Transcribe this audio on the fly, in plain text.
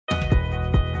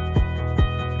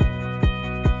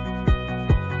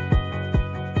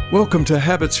Welcome to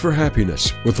Habits for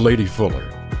Happiness with Lady Fuller.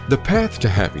 The path to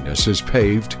happiness is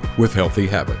paved with healthy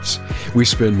habits. We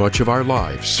spend much of our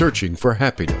lives searching for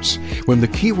happiness when the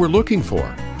key we're looking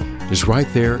for is right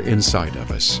there inside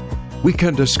of us. We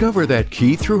can discover that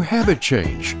key through habit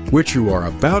change, which you are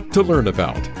about to learn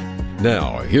about.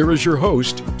 Now, here is your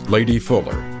host, Lady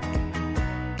Fuller.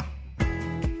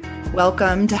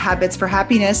 Welcome to Habits for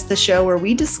Happiness, the show where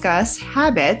we discuss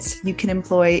habits you can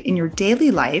employ in your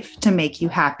daily life to make you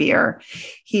happier.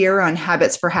 Here on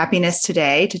Habits for Happiness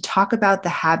today, to talk about the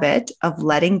habit of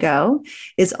letting go,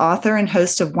 is author and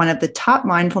host of one of the top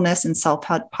mindfulness and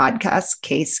self-help podcasts,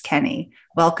 Case Kenny.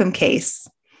 Welcome, Case.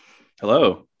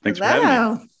 Hello. Thanks for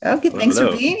having me. Okay, thanks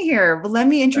for being here. Well, let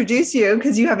me introduce you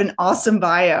because you have an awesome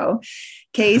bio.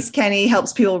 Case Kenny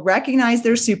helps people recognize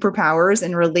their superpowers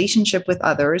in relationship with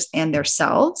others and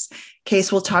themselves.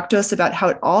 Case will talk to us about how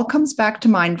it all comes back to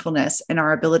mindfulness and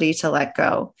our ability to let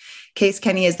go. Case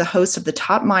Kenny is the host of the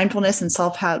top mindfulness and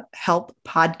self-help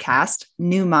podcast,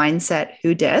 New Mindset,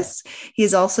 Who Dis? He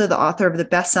is also the author of the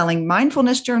best-selling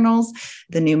mindfulness journals,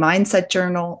 the New Mindset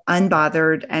Journal,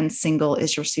 Unbothered, and Single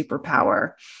is Your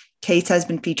Superpower. Case has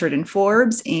been featured in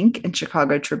Forbes, Inc., and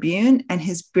Chicago Tribune, and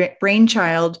his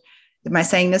brainchild, am I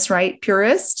saying this right?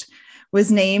 Purist,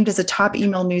 was named as a top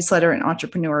email newsletter in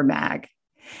Entrepreneur Mag.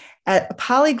 A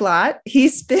polyglot, he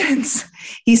speaks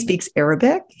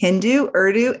Arabic, Hindu,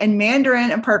 Urdu, and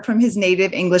Mandarin. Apart from his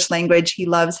native English language, he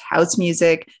loves house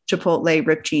music, Chipotle,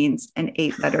 ripped jeans, and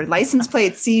 8-letter license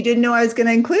plates. So you didn't know I was going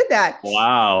to include that.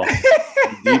 Wow.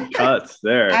 Deep cuts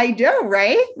there. I know,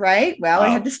 right? Right. Well, wow. I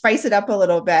had to spice it up a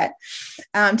little bit.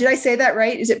 Did I say that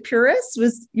right? Is it Purist?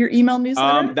 Was your email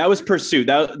newsletter? That was Pursuit.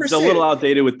 It's a little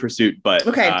outdated with Pursuit, but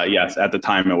okay. Yes, at the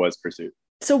time it was Pursuit.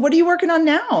 So what are you working on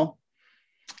now?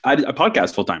 I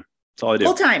podcast full time. That's all I do.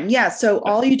 Full time. Yeah. So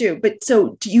all you do, but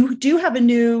so do you have a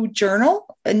new journal,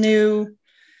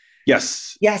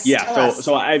 Yes. Yes. Yeah.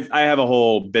 So I have a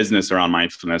whole business around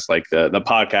mindfulness. Like the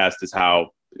podcast is how,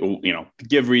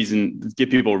 give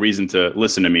people a reason to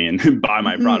listen to me and buy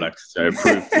my products to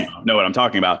prove, know what I'm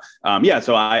talking about.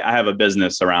 So I have a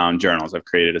business around journals. I've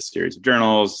created a series of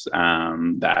journals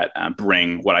that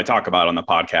bring what I talk about on the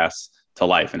podcast to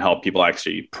life and help people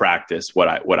actually practice what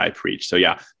I preach. So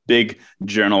yeah, big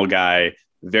journal guy,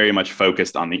 very much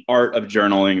focused on the art of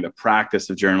journaling, the practice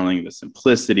of journaling, the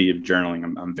simplicity of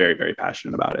journaling. I'm very, very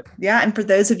passionate about it. Yeah. And for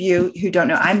those of you who don't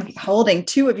know, I'm holding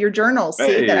 2 of your journals.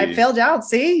 See that I filled out.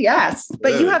 See, yes.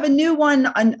 But you have a new one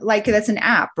on that's an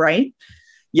app, right?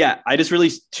 Yeah. I just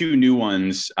released 2 new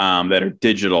ones that are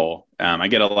digital. I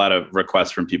get a lot of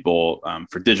requests from people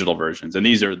for digital versions. And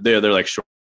they're like short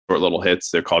little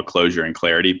hits. They're called Closure and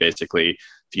Clarity. Basically,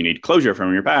 if you need closure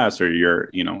from your past or you're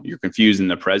confused in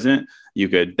the present, you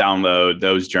could download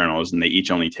those journals and they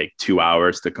each only take 2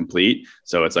 hours to complete.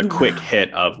 So it's a quick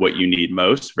hit of what you need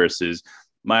most versus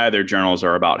my other journals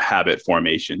are about habit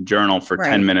formation. Journal for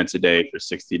 10 minutes a day for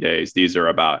 60 days. These are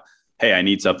about, hey, I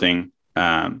need something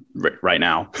right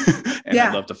now. And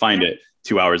I'd love to find it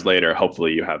 2 hours later.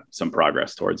 Hopefully you have some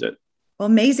progress towards it. Well,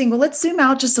 amazing. Well, let's zoom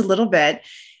out just a little bit.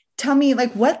 Tell me,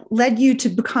 what led you to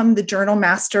become the journal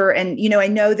master? And, I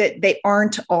know that they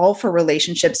aren't all for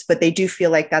relationships, but they do feel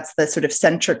like that's the sort of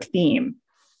centric theme.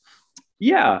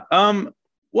 Yeah. So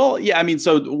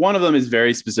one of them is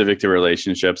very specific to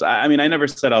relationships. I never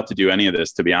set out to do any of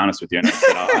this, to be honest with you.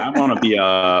 I want to be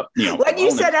what you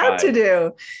set out to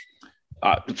do?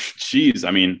 I'm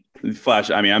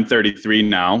 33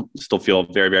 now, still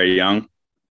feel very, very young.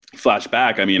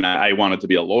 Flashback. I wanted to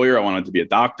be a lawyer. I wanted to be a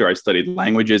doctor. I studied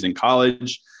languages in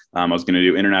college. I was going to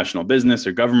do international business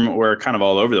or government work, kind of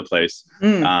all over the place.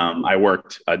 I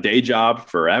worked a day job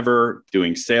forever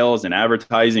doing sales and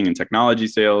advertising and technology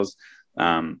sales.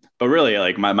 But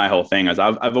really, my whole thing is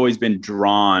I've always been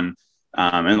drawn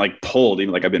and pulled,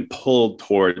 I've been pulled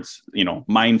towards,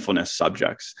 mindfulness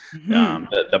subjects,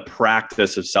 the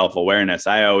practice of self-awareness.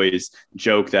 I always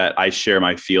joke that I share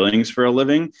my feelings for a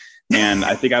living. And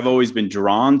I think I've always been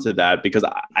drawn to that because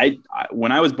I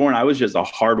when I was born, I was just a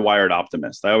hardwired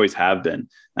optimist. I always have been.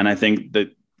 And I think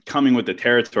that coming with the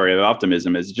territory of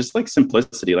optimism is just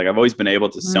simplicity. I've always been able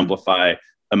to simplify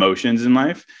emotions in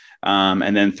life.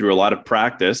 And then through a lot of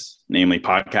practice, namely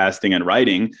podcasting and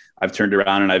writing, I've turned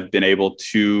around and I've been able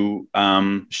to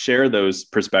share those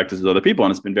perspectives with other people.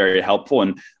 And it's been very helpful.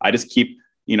 And I just keep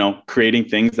creating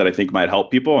things that I think might help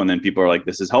people. And then people are like,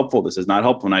 this is helpful. This is not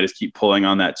helpful. And I just keep pulling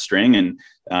on that string. And,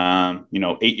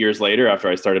 8 years later, after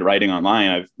I started writing online,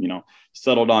 I've,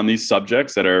 settled on these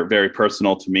subjects that are very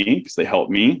personal to me because they help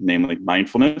me, namely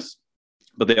mindfulness,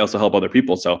 but they also help other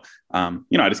people. So,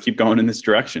 I just keep going in this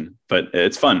direction, but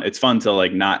it's fun. It's fun to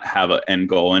like not have an end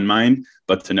goal in mind,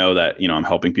 but to know that, I'm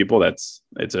helping people. It's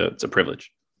a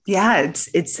privilege. Yeah,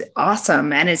 it's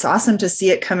awesome. And it's awesome to see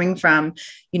it coming from,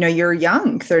 you're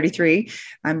young, 33.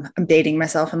 I'm dating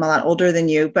myself. I'm a lot older than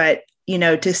you, but,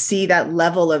 to see that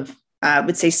level of, I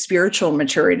would say spiritual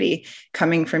maturity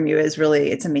coming from you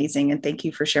it's amazing. And thank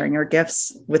you for sharing your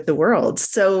gifts with the world.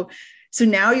 So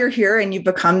now you're here and you've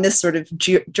become this sort of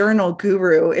journal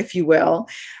guru, if you will,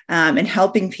 and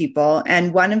helping people.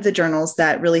 And one of the journals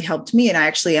that really helped me, and I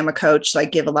actually am a coach, so I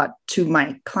give a lot to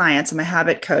my clients. I'm a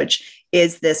habit coach,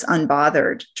 is this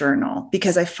Unbothered journal,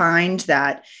 because I find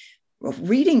that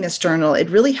reading this journal, it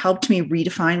really helped me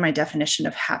redefine my definition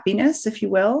of happiness, if you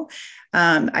will.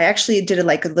 I actually did a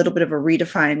little bit of a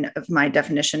redefine of my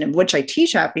definition in which I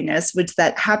teach happiness, which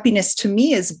that happiness to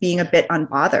me is being a bit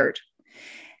unbothered.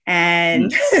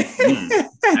 And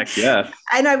Heck yeah.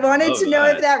 And I wanted to know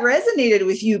if that resonated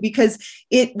with you, because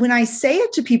when I say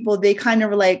it to people, they kind of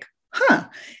were like, huh.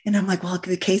 And I'm like, well,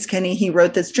 the Case Kenny, he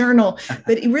wrote this journal,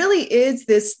 but it really is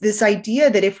this idea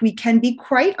that if we can be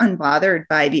quite unbothered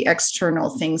by the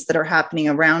external things that are happening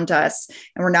around us,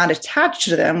 and we're not attached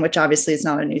to them, which obviously is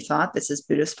not a new thought. This is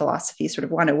Buddhist philosophy, sort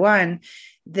of 101.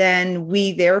 Then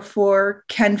we therefore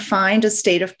can find a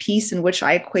state of peace in which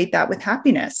I equate that with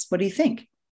happiness. What do you think?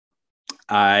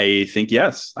 I think,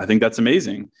 yes, I think that's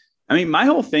amazing. I mean, my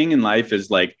whole thing in life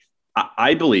is like,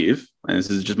 I believe, and this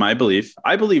is just my belief,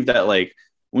 I believe that like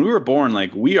when we were born,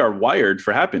 like we are wired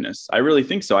for happiness. I really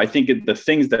think so. I think the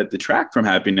things that detract from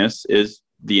happiness is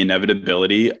the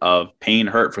inevitability of pain,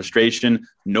 hurt, frustration,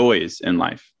 noise in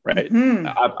life, right? Mm-hmm.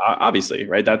 Obviously,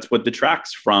 right? That's what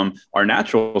detracts from our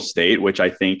natural state, which I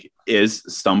think is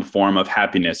some form of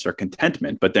happiness or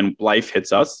contentment. But then life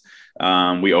hits us.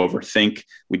 We overthink,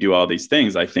 we do all these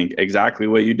things. I think exactly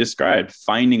what you described,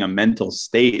 finding a mental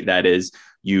state that is,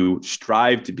 you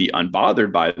strive to be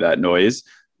unbothered by that noise.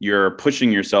 You're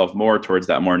pushing yourself more towards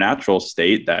that more natural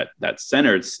state, that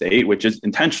centered state, which is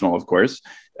intentional, of course.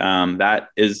 That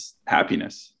is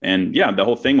happiness. And yeah, the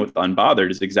whole thing with Unbothered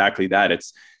is exactly that.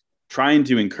 It's trying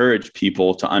to encourage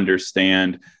people to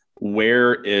understand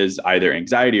where is either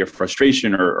anxiety or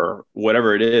frustration or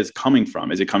whatever it is coming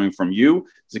from. Is it coming from you?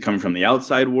 Is it coming from the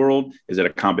outside world? Is it a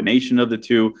combination of the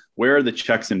two? Where are the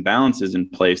checks and balances in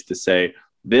place to say,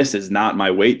 this is not my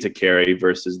weight to carry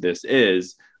versus this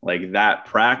is? Like that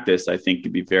practice, I think,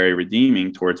 could be very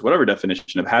redeeming towards whatever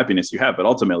definition of happiness you have. But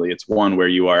ultimately, it's one where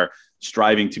you are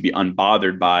striving to be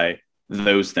unbothered by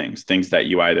those things that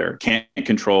you either can't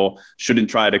control, shouldn't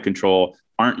try to control,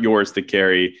 aren't yours to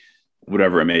carry,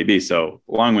 whatever it may be. So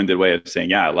long-winded way of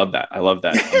saying, yeah, I love that. I love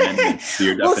that amendment to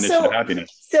your definition of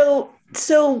happiness.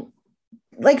 So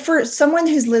like for someone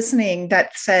who's listening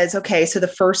that says, okay, so the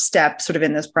first step sort of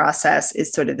in this process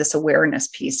is sort of this awareness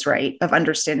piece, right? Of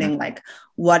understanding like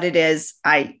what it is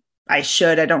I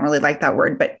don't really like that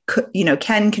word, but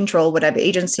can control, what I have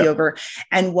agency over,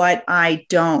 and what I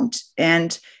don't.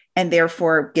 And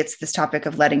therefore gets this topic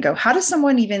of letting go. How does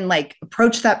someone even like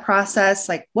approach that process?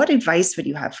 Like what advice would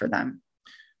you have for them?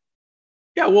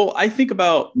 Yeah, well, I think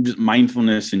about just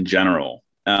mindfulness in general.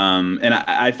 And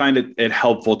I find it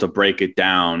helpful to break it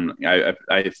down.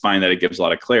 I find that it gives a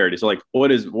lot of clarity. So like,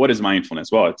 what is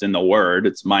mindfulness? Well, it's in the word,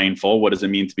 it's mindful. What does it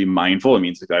mean to be mindful? It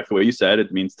means exactly what you said.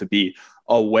 It means to be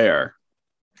aware.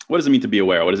 What does it mean to be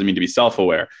aware? What does it mean to be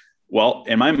self-aware? Well,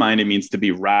 in my mind, it means to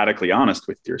be radically honest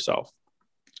with yourself.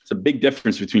 It's a big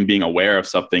difference between being aware of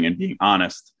something and being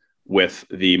honest with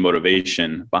the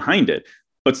motivation behind it.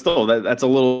 But still, that's a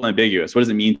little ambiguous. What does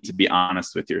it mean to be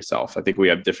honest with yourself? I think we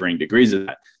have differing degrees of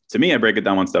that. To me, I break it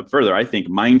down one step further. I think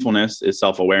mindfulness is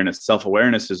self-awareness.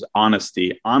 Self-awareness is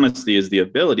honesty. Honesty is the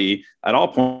ability at all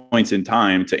points in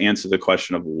time to answer the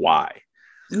question of why.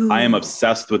 Ooh. I am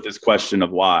obsessed with this question of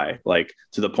why, like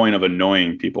to the point of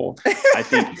annoying people. I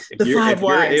think if you're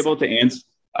able to answer,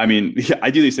 I mean, I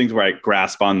do these things where I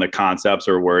grasp on the concepts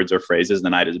or words or phrases, and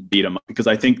then I just beat them up because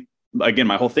I think, again,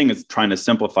 my whole thing is trying to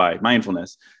simplify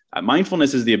mindfulness.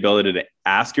 Mindfulness is the ability to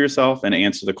ask yourself and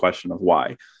answer the question of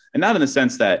why. And not in the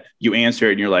sense that you answer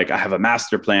it and you're like, I have a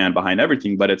master plan behind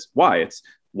everything, but it's why. It's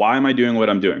why am I doing what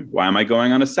I'm doing? Why am I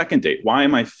going on a second date? Why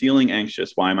am I feeling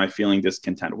anxious? Why am I feeling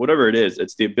discontent? Whatever it is,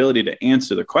 it's the ability to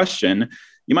answer the question.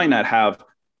 You might not have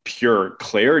pure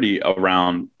clarity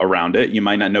around it. You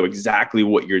might not know exactly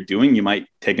what you're doing. You might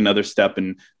take another step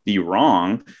and be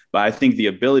wrong. But I think the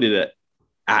ability to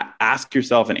ask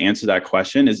yourself and answer that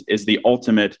question is the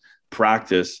ultimate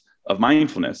practice of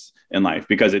mindfulness in life,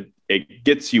 because it it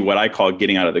gets you what I call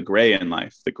getting out of the gray in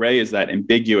life. The gray is that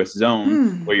ambiguous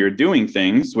zone where you're doing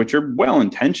things which are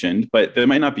well-intentioned, but they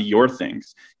might not be your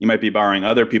things. You might be borrowing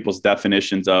other people's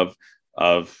definitions of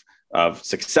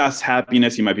success,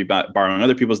 happiness. You might be borrowing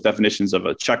other people's definitions of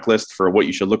a checklist for what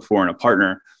you should look for in a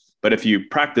partner. But if you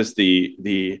practice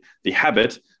the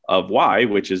habit of why,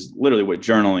 which is literally what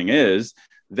journaling is,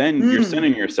 then you're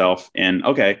centering yourself in,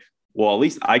 okay, well, at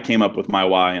least I came up with my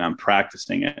why and I'm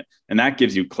practicing it. And that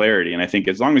gives you clarity. And I think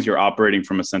as long as you're operating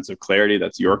from a sense of clarity,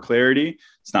 that's your clarity.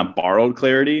 It's not borrowed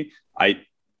clarity.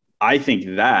 I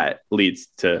think that leads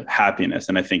to happiness.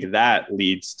 And I think that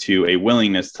leads to a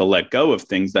willingness to let go of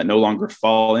things that no longer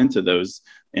fall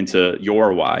into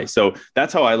your why. So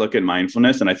that's how I look at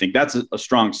mindfulness. And I think that's a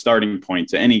strong starting point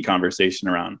to any conversation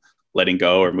around letting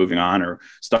go or moving on or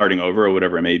starting over or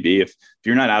whatever it may be. If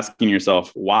you're not asking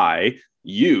yourself why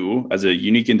you as a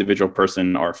unique individual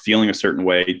person are feeling a certain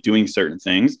way, doing certain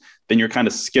things, then you're kind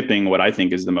of skipping what I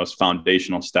think is the most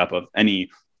foundational step of any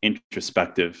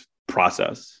introspective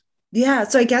process. Yeah.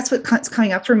 So I guess what's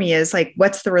coming up for me is like,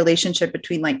 what's the relationship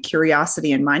between like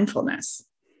curiosity and mindfulness?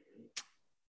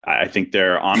 I think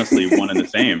they're honestly one and the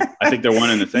same. I think they're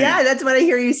one and the same. Yeah, that's what I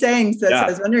hear you saying. So I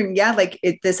was wondering, like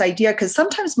this idea, because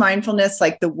sometimes mindfulness,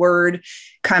 like the word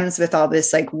comes with all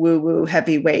this like woo-woo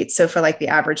heavy weight. So for like the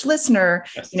average listener,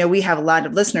 we have a lot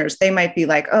of listeners, they might be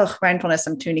like, oh, mindfulness,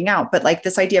 I'm tuning out. But like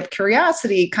this idea of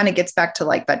curiosity kind of gets back to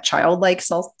like that childlike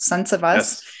sense of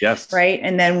us. Yes. Right.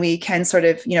 And then we can sort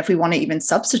of, if we want to even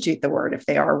substitute the word, if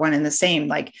they are one and the same,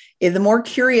 like the more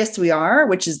curious we are,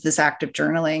 which is this act of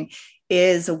journaling,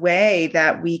 is a way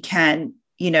that we can,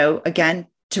 again,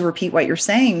 to repeat what you're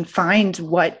saying, find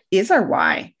what is our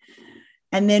why.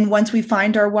 And then once we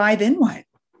find our why, then what?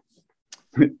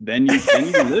 then you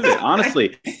live it,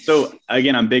 honestly. So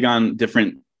again, I'm big on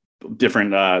different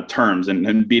terms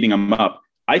and beating them up.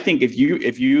 I think if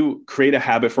you create a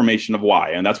habit formation of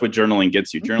why, and that's what journaling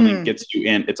gets you. Journaling gets you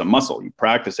in, it's a muscle. You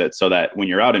practice it so that when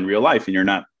you're out in real life and you're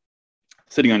not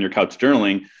sitting on your couch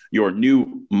journaling, your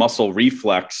new muscle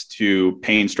reflex to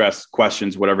pain, stress,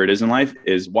 questions, whatever it is in life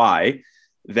is why.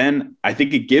 Then I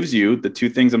think it gives you the two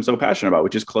things I'm so passionate about,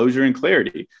 which is closure and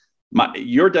clarity.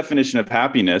 Your definition of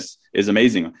happiness is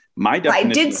amazing. My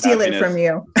definition I did steal it from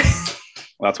you.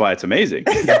 Well, that's why it's amazing.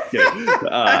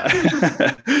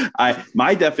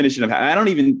 My definition of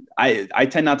I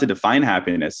tend not to define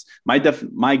happiness.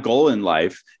 My goal in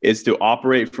life is to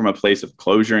operate from a place of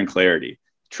closure and clarity.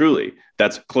 Truly,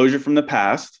 that's closure from the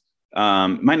past.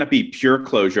 Might not be pure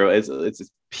closure. It's a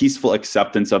peaceful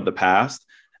acceptance of the past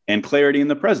and clarity in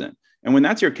the present. And when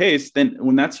that's your case, then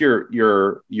when that's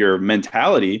your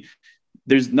mentality,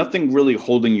 there's nothing really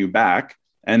holding you back.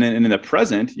 And then in the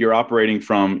present, you're operating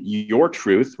from your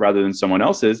truth rather than someone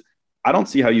else's. I don't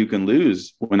see how you can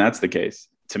lose when that's the case.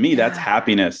 To me, that's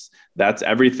happiness. That's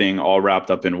everything all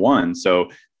wrapped up in one. So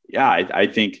I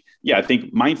think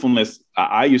mindfulness,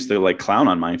 I used to like clown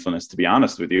on mindfulness, to be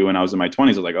honest with you. When I was in my 20s, I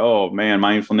was like, oh man,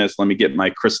 mindfulness, let me get my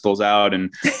crystals out.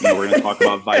 And we're going to talk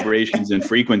about vibrations and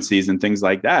frequencies and things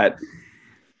like that.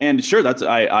 And sure,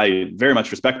 I very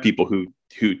much respect people who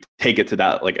take it to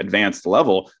that like advanced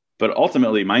level. But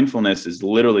ultimately, mindfulness is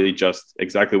literally just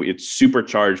exactly what it's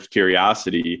supercharged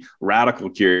curiosity,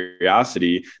 radical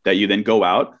curiosity that you then go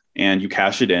out and you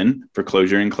cash it in for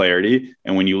closure and clarity.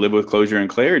 And when you live with closure and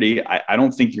clarity, I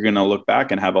don't think you're going to look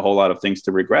back and have a whole lot of things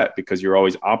to regret because you're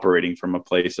always operating from a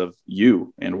place of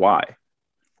you and why.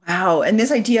 Wow. And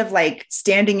this idea of like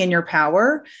standing in your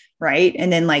power, right?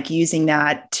 And then like using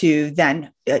that to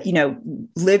then,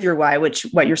 live your why, which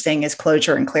what you're saying is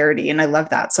closure and clarity. And I love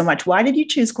that so much. Why did you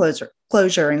choose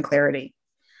closure and clarity?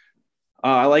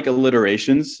 I like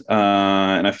alliterations,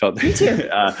 and I felt me too.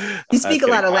 You speak a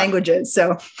lot of languages,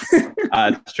 so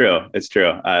it's true. It's true.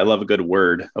 I love a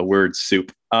word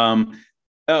soup.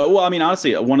 Well, I mean,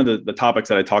 honestly, one of the topics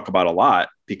that I talk about a lot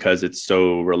because it's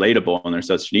so relatable and there's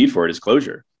such need for it is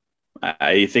closure.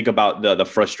 I think about the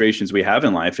frustrations we have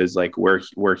in life is like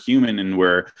we're human, and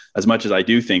we're, as much as I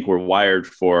do think we're wired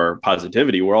for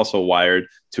positivity, we're also wired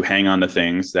to hang on to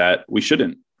things that we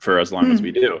shouldn't for as long as we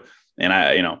do. And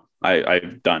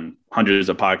I've done hundreds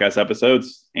of podcast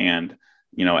episodes, and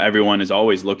everyone is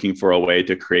always looking for a way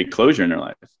to create closure in their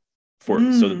life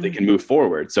so that they can move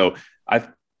forward. So I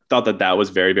thought that was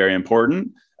very, very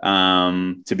important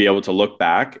to be able to look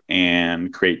back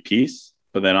and create peace.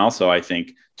 But then also, I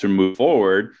think to move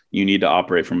forward, you need to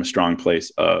operate from a strong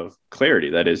place of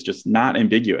clarity that is just not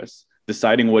ambiguous,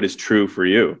 deciding what is true for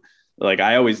you. Like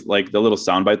I always like the little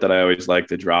soundbite that I always like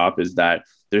to drop is that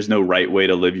there's no right way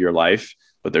to live your life,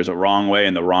 but there's a wrong way,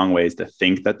 and the wrong way is to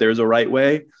think that there's a right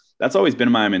way. That's always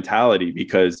been my mentality,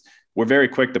 because we're very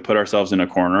quick to put ourselves in a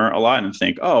corner a lot and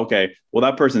think, oh, okay, well,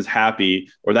 that person's happy,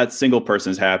 or that single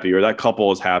person's happy, or that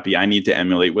couple is happy. I need to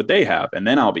emulate what they have, and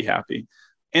then I'll be happy.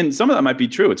 And some of that might be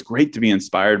true. It's great to be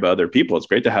inspired by other people. It's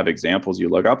great to have examples you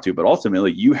look up to, but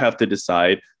ultimately you have to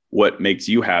decide what makes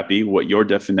you happy, what your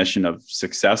definition of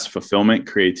success, fulfillment,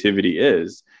 creativity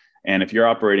is. And if you're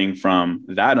operating from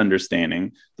that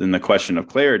understanding, then the question of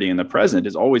clarity in the present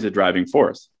is always a driving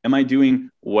force. Am I doing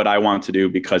what I want to do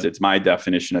because it's my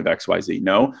definition of XYZ?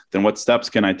 No. Then what steps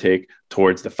can I take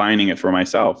towards defining it for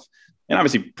myself? And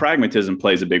obviously, pragmatism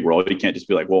plays a big role. You can't just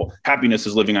be like, well, happiness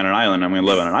is living on an island. I'm going to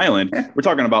live on an island. We're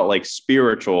talking about like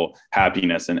spiritual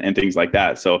happiness and things like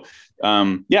that. So,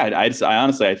 I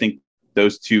honestly, I think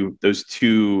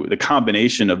the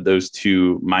combination of those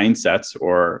two mindsets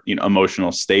or,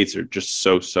 emotional states are just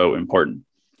so important.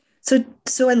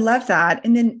 So I love that.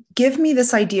 And then give me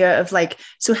this idea of like,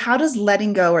 so how does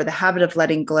letting go, or the habit of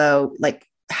letting go, like,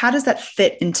 how does that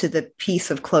fit into the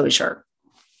piece of closure?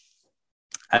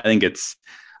 I think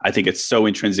it's so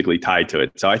intrinsically tied to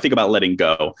it. So I think about letting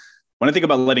go. When I think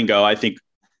about letting go, I think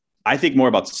more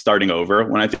about starting over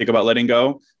when I think about letting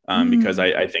go, because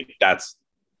I think that's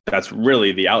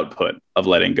really the output of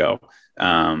letting go.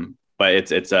 But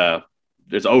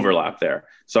there's overlap there.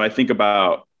 So I think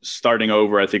about starting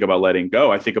over. I think about letting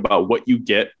go. I think about what you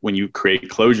get when you create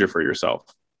closure for yourself.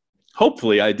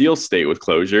 Hopefully, ideal state with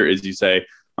closure is you say,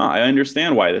 I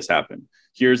understand why this happened.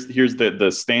 Here's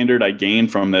the standard I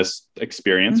gained from this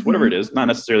experience, whatever it is, not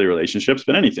necessarily relationships,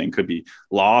 but anything. Could be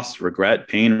loss, regret,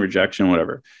 pain, rejection,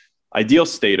 whatever. Ideal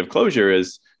state of closure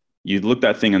is you look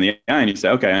that thing in the eye and you say,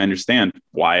 okay, I understand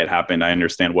why it happened. I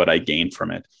understand what I gained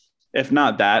from it. If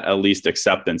not that, at least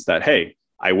acceptance that, hey,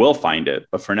 I will find it.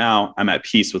 But for now, I'm at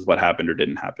peace with what happened or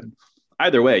didn't happen.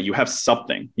 Either way, you have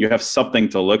something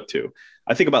to look to.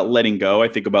 I think about letting go. I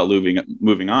think about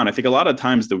moving on. I think a lot of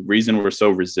times the reason we're so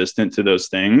resistant to those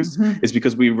things is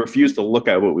because we refuse to look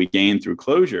at what we gain through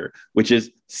closure, which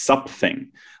is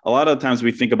something. A lot of times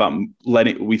we think about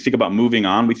moving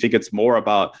on. We think it's more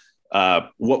about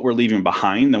what we're leaving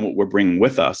behind than what we're bringing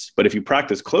with us. But if you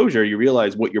practice closure, you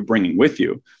realize what you're bringing with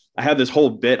you. I have this whole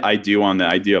bit I do on the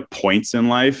idea of points in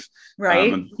life.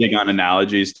 Right. I'm big on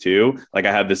analogies too. Like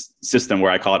I have this system where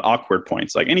I call it awkward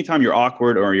points. Like anytime you're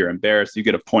awkward or you're embarrassed, you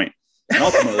get a point. And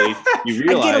ultimately, you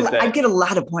realize I get a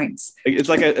lot of points. It's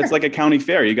like a county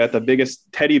fair. You got the biggest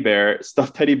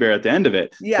stuffed teddy bear at the end of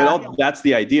it. Yeah. But that's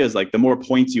the idea, is like the more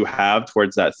points you have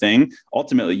towards that thing,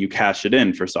 ultimately you cash it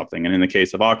in for something. And in the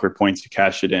case of awkward points, you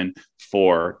cash it in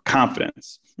for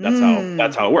confidence.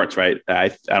 That's how it works, right?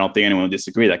 I don't think anyone would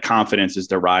disagree that confidence is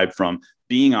derived from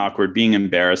being awkward, being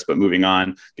embarrassed, but moving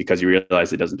on because you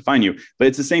realize it doesn't define you. But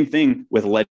it's the same thing with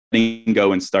letting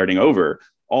go and starting over.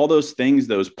 All those things,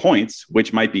 those points,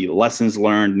 which might be lessons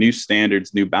learned, new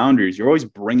standards, new boundaries, you're always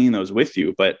bringing those with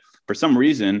you. But for some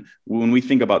reason, when we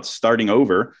think about starting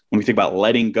over, when we think about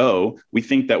letting go, we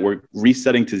think that we're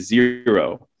resetting to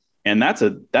zero. And that's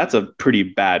a pretty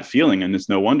bad feeling. And it's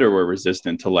no wonder we're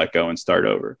resistant to let go and start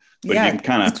over. But you can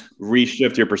kind of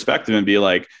reshift your perspective and be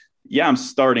like, yeah, I'm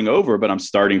starting over, but I'm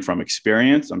starting from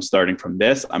experience. I'm starting from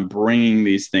this. I'm bringing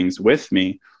these things with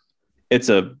me. It's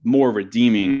a more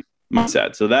redeeming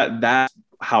mindset. So that's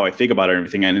how I think about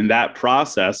everything. And in that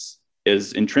process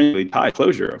is intrinsically tied to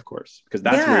closure, of course, because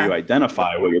that's where you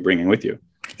identify what you're bringing with you.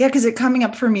 Yeah, because it coming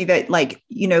up for me that, like,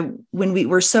 when we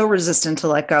were so resistant to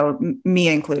let go, me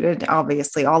included,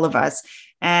 obviously all of us.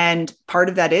 And part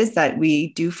of that is that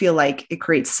we do feel like it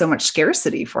creates so much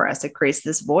scarcity for us. It creates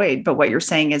this void. But what you're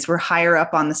saying is we're higher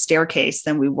up on the staircase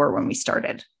than we were when we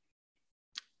started.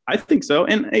 I think so.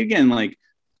 And again, like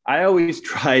I always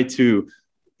try to,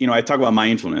 I talk about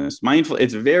mindfulness.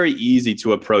 It's very easy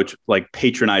to approach like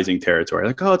patronizing territory.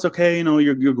 Like, oh, it's okay.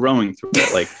 You're growing through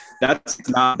it. Like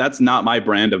that's not my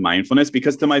brand of mindfulness,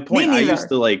 because to my point, I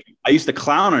used to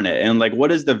clown on it and like,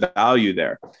 what is the value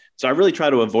there? So I really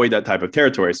try to avoid that type of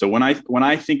territory. So when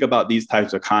I think about these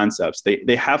types of concepts,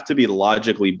 they have to be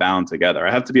logically bound together.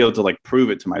 I have to be able to like prove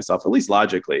it to myself, at least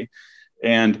logically.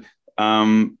 And,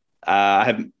 I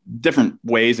have different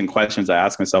ways and questions I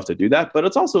ask myself to do that, but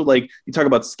it's also like you talk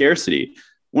about scarcity.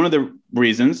 One of the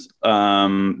reasons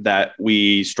that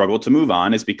we struggle to move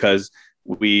on is because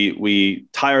we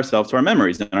tie ourselves to our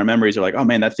memories, and our memories are like, oh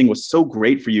man, that thing was so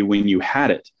great for you when you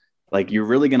had it. Like you're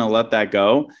really going to let that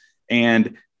go.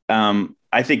 And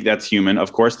I think that's human,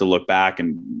 of course, to look back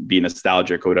and be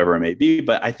nostalgic or whatever it may be.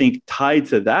 But I think tied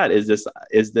to that is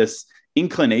this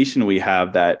inclination we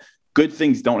have that good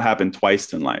things don't happen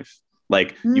twice in life.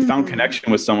 Like you found connection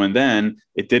with someone then,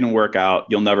 it didn't work out,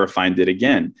 you'll never find it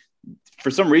again. For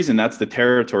some reason, that's the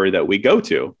territory that we go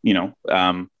to.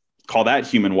 call that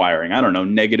human wiring. I don't know,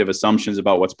 negative assumptions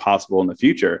about what's possible in the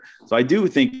future. So I do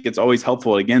think it's always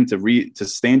helpful, again, to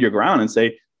stand your ground and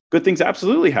say, good things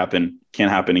absolutely can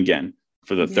happen again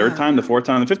for the third time, the fourth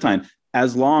time, the fifth time,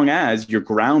 as long as you're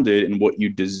grounded in what you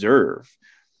deserve.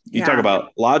 You talk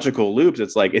about logical loops.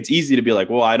 It's like, it's easy to be like,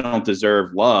 well, I don't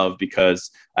deserve love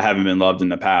because I haven't been loved in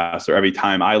the past, or every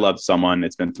time I love someone,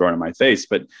 it's been thrown in my face.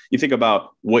 But you think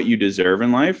about what you deserve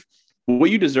in life. What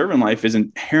you deserve in life is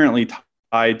inherently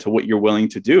tied to what you're willing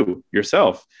to do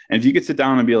yourself. And if you could sit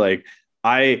down and be like,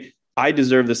 I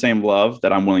deserve the same love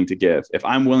that I'm willing to give. If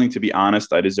I'm willing to be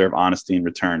honest, I deserve honesty in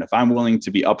return. If I'm willing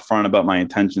to be upfront about my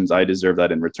intentions, I deserve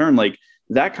that in return. Like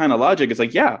that kind of logic, it's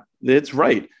like, yeah, it's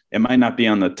right. It might not be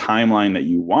on the timeline that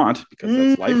you want because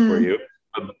that's life for you,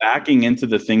 but backing into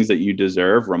the things that you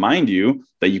deserve, remind you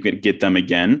that you can get them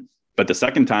again. But the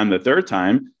second time, the third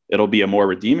time, it'll be a more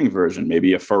redeeming version,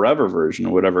 maybe a forever version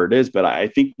or whatever it is. But I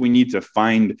think we need to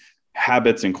find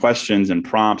habits and questions and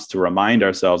prompts to remind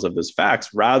ourselves of these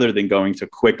facts rather than going to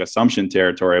quick assumption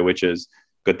territory, which is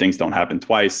good things don't happen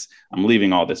twice. I'm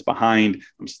leaving all this behind.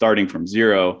 I'm starting from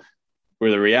zero. Where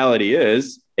the reality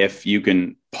is, if you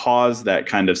can pause that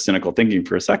kind of cynical thinking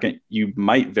for a second, you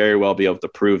might very well be able to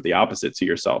prove the opposite to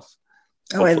yourself.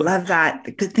 Oh, hopefully. I love that.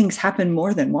 The good things happen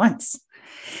more than once.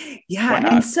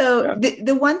 Yeah. And so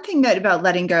the one thing that about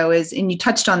letting go is, and you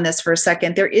touched on this for a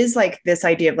second, there is like this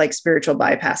idea of like spiritual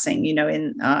bypassing,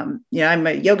 I'm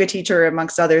a yoga teacher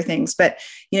amongst other things, but,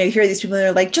 you hear these people that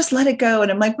are like, just let it go. And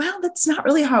I'm like, well, that's not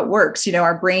really how it works.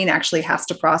 Our brain actually has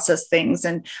to process things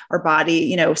and our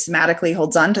body, somatically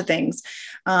holds on to things.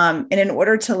 And in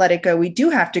order to let it go, we do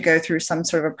have to go through some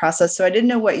sort of a process. So I didn't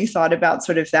know what you thought about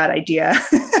sort of that idea.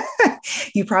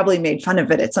 You probably made fun of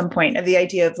it at some point, of the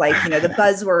idea of like, the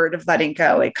buzzword of letting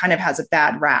go. It kind of has a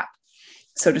bad rap,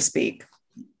 so to speak.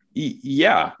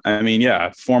 Yeah.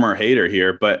 Former hater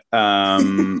here, but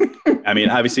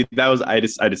obviously that was,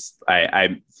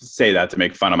 I say that to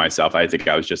make fun of myself. I think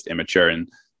I was just immature and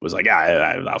was like,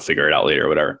 I'll figure it out later or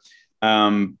whatever.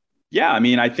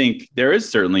 I think there is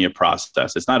certainly a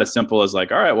process. It's not as simple as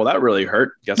like, all right, well, that really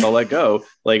hurt. Guess I'll let go.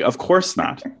 Like, of course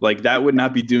not. Like that would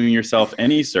not be doing yourself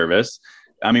any service.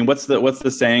 What's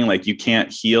the saying? Like, you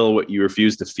can't heal what you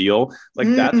refuse to feel. Like,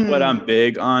 that's what I'm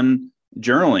big on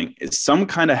journaling. It's some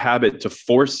kind of habit to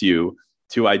force you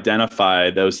to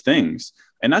identify those things.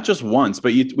 And not just once,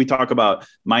 but we talk about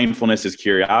mindfulness as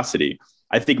curiosity.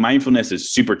 I think mindfulness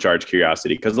is supercharged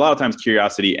curiosity, because a lot of times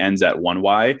curiosity ends at one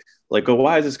why. Like, oh,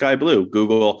 why is the sky blue?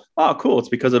 Google, oh, cool, it's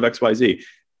because of XYZ.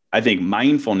 I think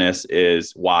mindfulness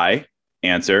is why,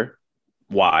 answer,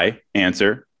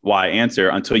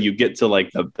 until you get to like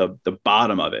the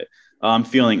bottom of it. I'm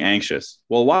feeling anxious.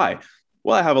 Well, why?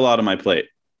 Well, I have a lot on my plate.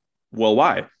 Well,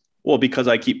 why? Well, because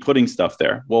I keep putting stuff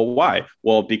there. Well, why?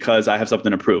 Well, because I have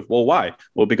something to prove. Well, why?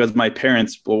 Well, because my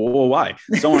parents. Well, why?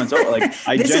 So on and so on.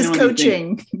 Like, this is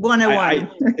coaching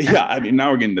 101.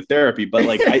 Now we're getting to therapy, but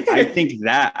like, I think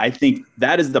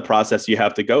that is the process you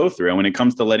have to go through. And when it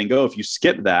comes to letting go, if you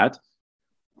skip that,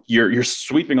 you're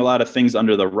sweeping a lot of things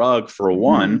under the rug, for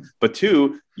one, but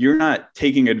two, you're not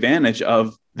taking advantage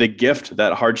of the gift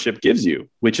that hardship gives you,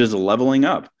 which is leveling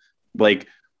up. Like,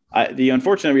 the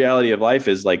unfortunate reality of life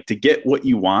is like, to get what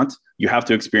you want, you have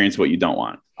to experience what you don't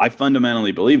want. I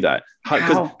fundamentally believe that.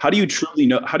 How do you truly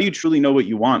know what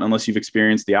you want unless you've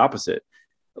experienced the opposite?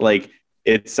 Like,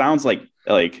 it sounds like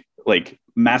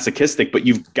masochistic, but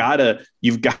you've got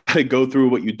to go through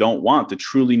what you don't want to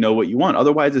truly know what you want.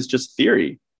 Otherwise, it's just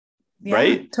theory. Yeah,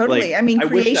 right? Totally. Like, I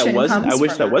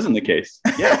wish that wasn't the case.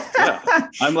 Yeah.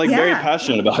 I'm like very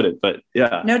passionate about it, but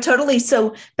yeah. No, totally.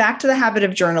 So back to the habit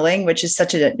of journaling, which is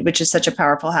such a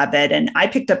powerful habit. And I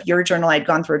picked up your journal. I'd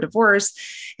gone through a divorce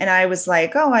and I was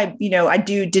like, oh, I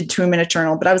did 2-minute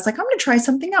journal, but I was like, I'm going to try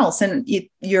something else. And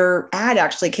your ad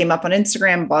actually came up on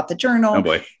Instagram, bought the journal. Oh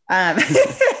boy.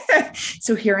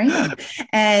 So here I am,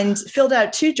 and filled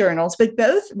out 2 journals, but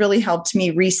both really helped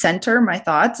me recenter my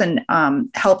thoughts, and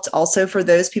helped also for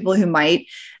those people who might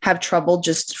have trouble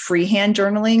just freehand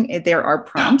journaling. There are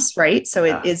prompts, right? So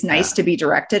it is nice to be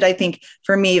directed. I think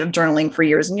for me, of journaling for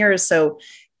years and years. So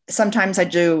sometimes I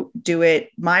do it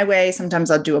my way.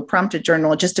 Sometimes I'll do a prompted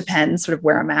journal. It just depends sort of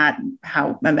where I'm at and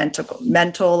how my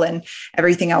mental and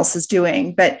everything else is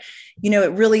doing. But,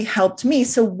 it really helped me.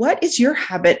 So what is your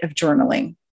habit of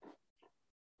journaling?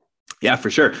 Yeah, for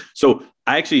sure. So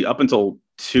I actually, up until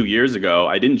 2 years ago,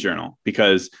 I didn't journal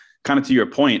because, kind of to your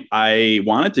point, I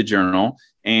wanted to journal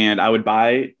and I would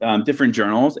buy different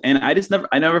journals, and I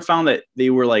never found that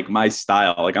they were like my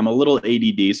style. Like, I'm a little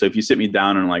ADD. So if you sit me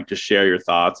down and like just share your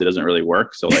thoughts, it doesn't really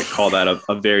work. So like, call that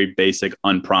a very basic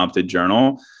unprompted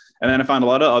journal. And then I found a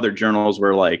lot of other journals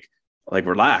were like like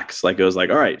relax. Like it was like,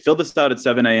 all right, fill this out at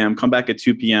 7 a.m., come back at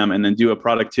 2 p.m. and then do a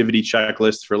productivity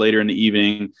checklist for later in the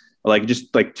evening, like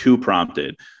just like too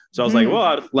prompted. So I was like,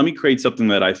 well, let me create something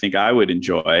that I think I would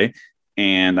enjoy.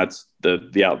 And that's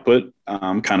the output,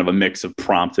 kind of a mix of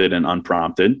prompted and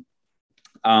unprompted.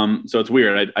 So it's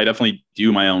weird. I definitely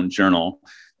do my own journal.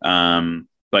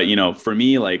 But, you know, for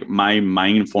me, like my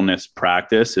mindfulness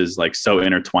practice is like so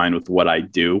intertwined with what I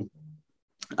do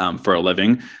for a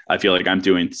living. I feel like I'm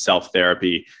doing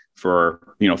self-therapy for,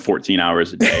 14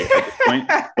 hours a day at this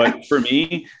point. But for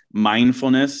me,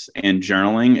 mindfulness and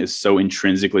journaling is so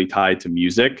intrinsically tied to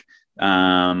music.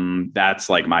 That's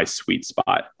like my sweet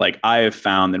spot. Like I have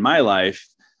found in my life,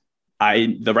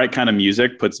 the right kind of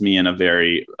music puts me in a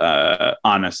very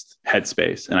honest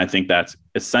headspace. And I think that's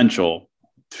essential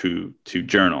to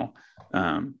journal.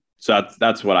 So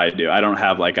that's what I do. I don't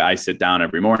have like, I sit down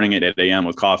every morning at 8 a.m.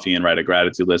 with coffee and write a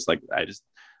gratitude list. Like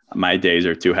my days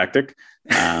are too hectic.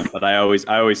 But I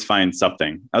always find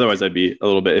something. Otherwise I'd be a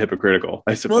little bit hypocritical,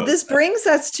 I suppose. Well, this brings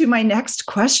us to my next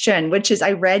question, which is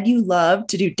I read you love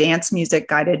to do dance music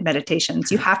guided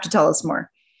meditations. You have to tell us more.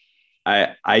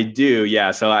 I do.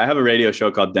 Yeah. So I have a radio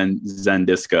show called Zen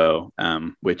Disco,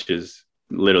 which is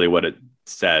literally what it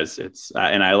says. It's,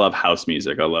 and I love house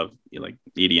music. I love like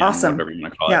EDM, awesome. Whatever you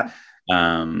want to call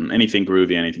it. Anything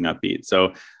groovy, anything upbeat. So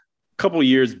a couple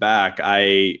years back,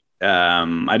 I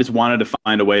just wanted to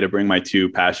find a way to bring my two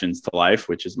passions to life,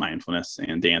 which is mindfulness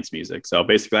and dance music. So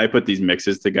basically I put these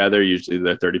mixes together. Usually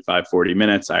they're 35, 40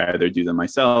 minutes. I either do them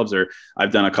myself or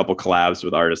I've done a couple collabs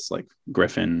with artists like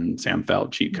Griffin, Sam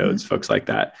Felt, Cheat Codes, folks like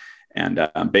that. And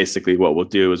basically what we'll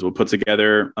do is we'll put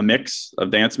together a mix of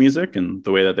dance music, and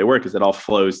the way that they work is it all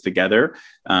flows together.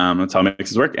 That's how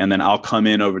mixes work. And then I'll come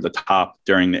in over the top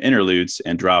during the interludes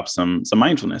and drop some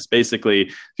mindfulness. Basically,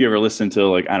 if you ever listen to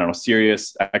like, I don't know,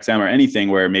 Sirius XM or anything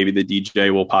where maybe the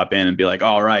DJ will pop in and be like,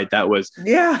 all right, that was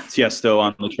Tiesto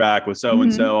on the track with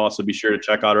so-and-so. Also be sure to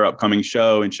check out our upcoming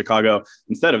show in Chicago.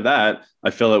 Instead of that, I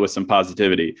fill it with some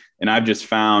positivity. And I've just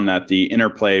found that the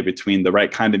interplay between the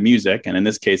right kind of music, and in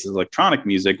this case is electronic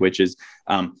music, which is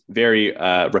very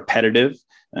repetitive,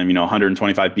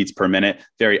 125 beats per minute,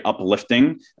 very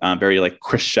uplifting, very like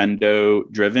crescendo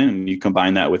driven. And you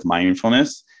combine that with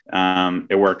mindfulness,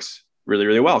 it works really,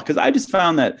 really well. Because I just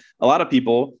found that a lot of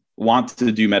people want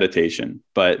to do meditation,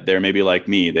 but they're maybe like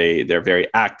me, they're very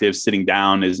active. Sitting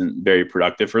down isn't very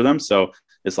productive for them. So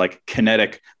it's like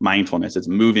kinetic mindfulness. It's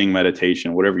moving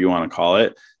meditation, whatever you want to call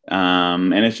it.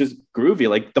 And it's just groovy.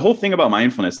 Like the whole thing about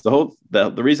mindfulness,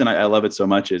 the reason I love it so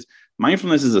much is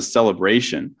mindfulness is a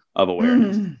celebration of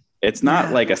awareness. It's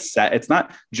not like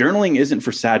journaling isn't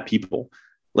for sad people.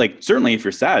 Like certainly if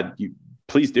you're sad,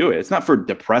 please do it. It's not for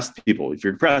depressed people. If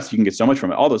you're depressed, you can get so much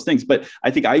from it, all those things. But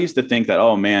I think I used to think that,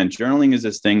 oh man, journaling is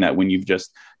this thing that when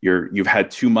you've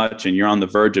had too much and you're on the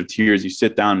verge of tears, you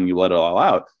sit down and you let it all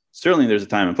out. Certainly there's a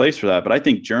time and place for that. But I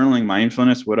think journaling,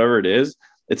 mindfulness, whatever it is,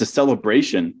 it's a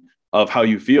celebration of how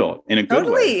you feel in a good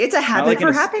way. It's a habit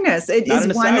for happiness. It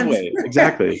is one of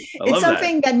exactly. It's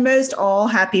something that most all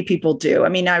happy people do. I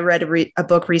mean, I read a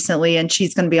book recently, and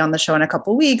she's going to be on the show in a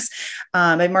couple of weeks,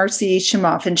 by Marcy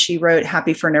Shimoff, and she wrote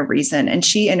 "Happy for No Reason," and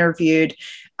she interviewed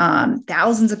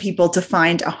thousands of people to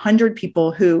find 100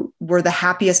 people who were the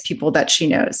happiest people that she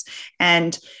knows.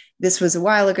 And this was a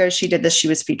while ago. She did this. She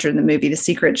was featured in the movie The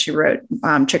Secret. She wrote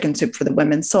Chicken Soup for the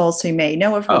Women's Soul. So you may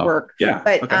know of her work. Yeah.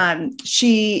 But okay.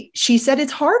 She said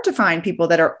it's hard to find people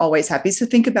that are always happy. So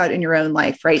think about it in your own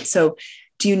life, right? So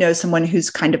do you know someone who's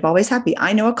kind of always happy?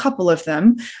 I know a couple of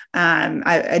them.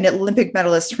 An Olympic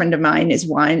medalist friend of mine is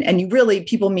one. And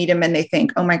people meet him and they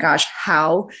think, oh my gosh,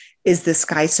 how is this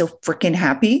guy so freaking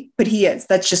happy? But he is.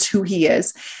 That's just who he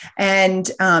is.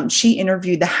 And she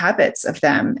interviewed the habits of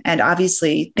them. And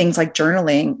obviously things like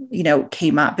journaling,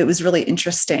 came up. It was really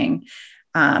interesting,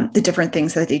 the different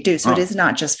things that they do. So it is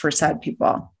not just for sad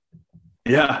people.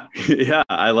 Yeah. Yeah.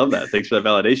 I love that. Thanks for that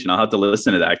validation. I'll have to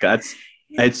listen to that.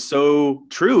 It's so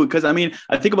true. Because I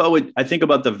think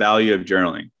about the value of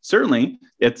journaling. Certainly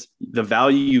it's the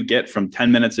value you get from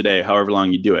 10 minutes a day, however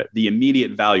long you do it, the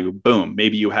immediate value, boom.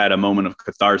 Maybe you had a moment of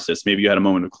catharsis. Maybe you had a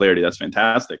moment of clarity. That's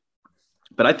fantastic.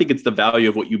 But I think it's the value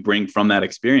of what you bring from that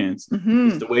experience.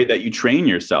 It's the way that you train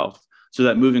yourself so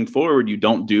that moving forward, you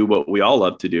don't do what we all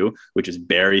love to do, which is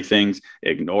bury things,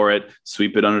 ignore it,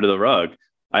 sweep it under the rug.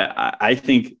 I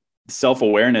think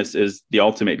self-awareness is the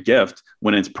ultimate gift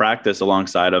when it's practiced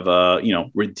alongside of a,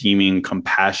 redeeming,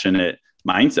 compassionate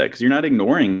mindset, because you're not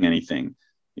ignoring anything.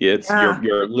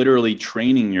 You're literally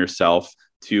training yourself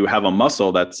to have a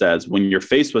muscle that says when you're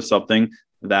faced with something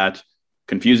that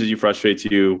confuses you, frustrates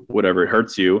you, whatever, it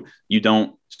hurts you, you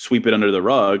don't sweep it under the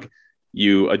rug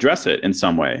you address it in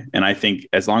some way. And I think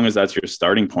as long as that's your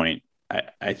starting point,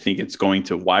 I think it's going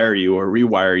to wire you or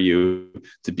rewire you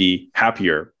to be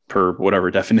happier per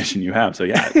whatever definition you have. So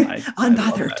yeah,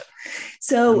 unbothered.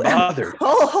 So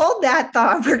hold that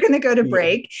thought. We're going to go to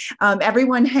break.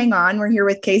 Everyone hang on. We're here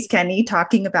with Case Kenny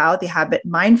talking about the habit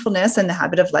mindfulness and the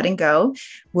habit of letting go.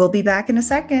 We'll be back in a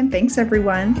second. Thanks,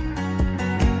 everyone.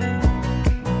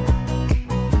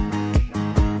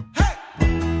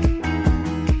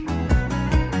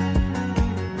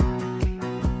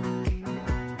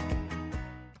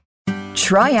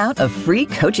 Try out a free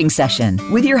coaching session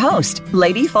with your host,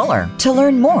 Lady Fuller, to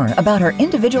learn more about her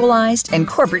individualized and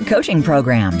corporate coaching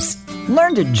programs.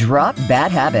 Learn to drop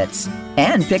bad habits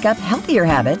and pick up healthier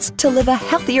habits to live a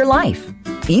healthier life.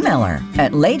 Email her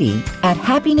at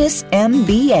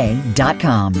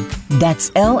lady@happinessmba.com.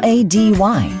 That's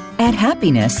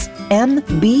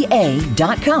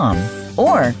LADY@happinessmba.com.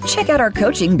 Or check out our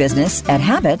coaching business at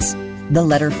habits, the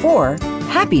letter 4,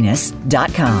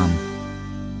 happiness.com.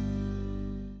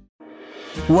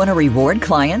 Want to reward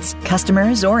clients,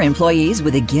 customers, or employees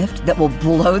with a gift that will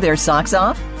blow their socks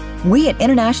off? We at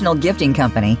International Gifting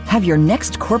Company have your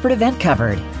next corporate event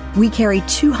covered. We carry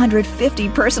 250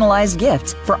 personalized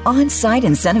gifts for on-site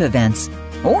incentive events.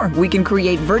 Or we can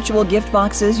create virtual gift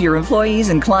boxes your employees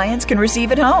and clients can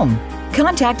receive at home.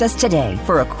 Contact us today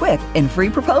for a quick and free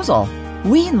proposal.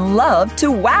 We love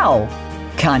to wow!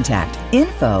 Contact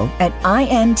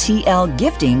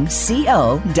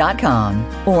info@intlgiftingco.com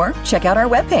or check out our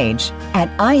webpage at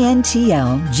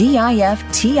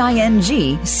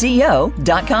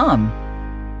intlgiftingco.com.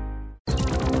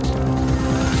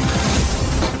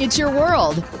 It's your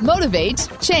world. Motivate,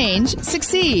 change,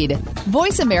 succeed.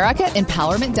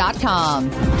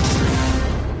 VoiceAmericaEmpowerment.com.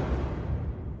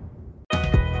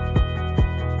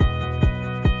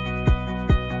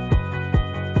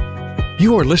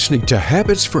 You are listening to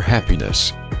Habits for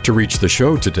Happiness. To reach the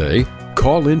show today,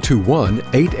 call into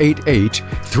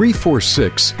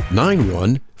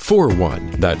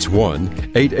 1-888-346-9141. That's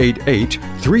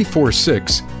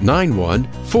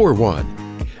 1-888-346-9141.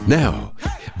 Now,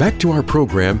 back to our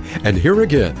program, and here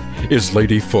again is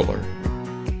Lady Fuller.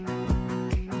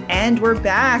 And we're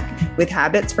back with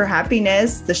Habits for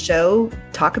Happiness, the show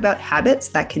talk about habits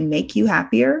that can make you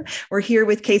happier. We're here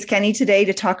with Case Kenny today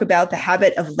to talk about the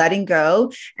habit of letting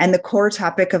go and the core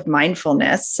topic of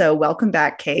mindfulness. So welcome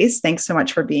back, Case. Thanks so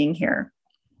much for being here.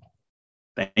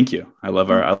 Thank you. I love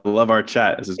our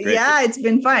chat. This is great. Yeah, it's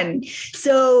been fun.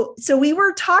 So we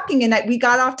were talking, and we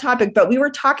got off topic, but we were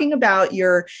talking about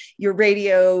your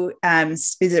radio.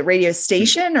 Is it radio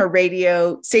station or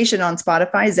radio station on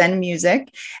Spotify, Zen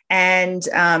Music? And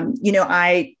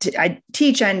I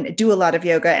teach and do a lot of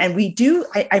yoga, and we do.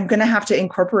 I'm going to have to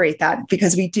incorporate that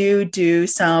because we do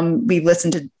some. We've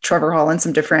listened to Trevor Hall and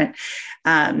some different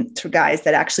guys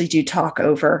that actually do talk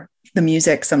over the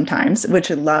music sometimes, which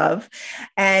I love.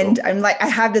 And cool. I'm like, I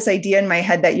have this idea in my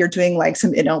head that you're doing like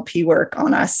some NLP work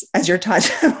on us as you're telling us.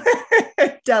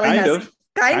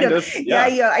 Kind of.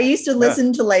 Yeah. I used to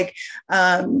listen to like, the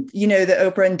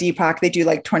Oprah and Deepak, they do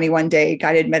like 21-day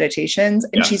guided meditations,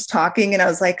 and she's talking, and I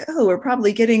was like, oh, we're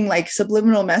probably getting like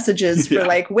subliminal messages for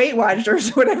like Weight Watchers,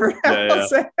 whatever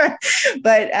else.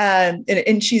 But,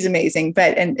 and she's amazing,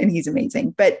 and he's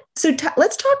amazing. But so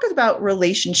let's talk about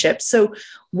relationships. So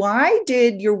why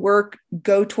did your work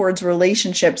go towards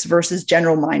relationships versus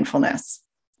general mindfulness?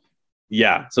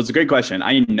 Yeah. So it's a great question.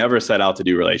 I never set out to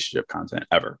do relationship content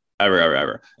ever.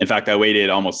 In fact, I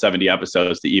waited almost 70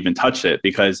 episodes to even touch it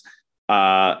because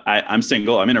I'm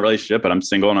single. I'm in a relationship, but I'm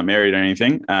single and not married or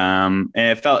anything. And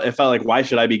it felt like, why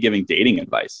should I be giving dating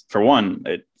advice? For one,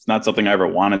 it's not something I ever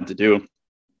wanted to do.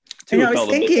 Two, I was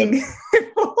thinking,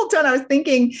 hold on. I was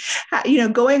thinking,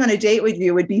 going on a date with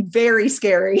you would be very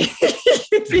scary.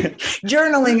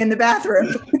 Journaling in the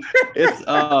bathroom.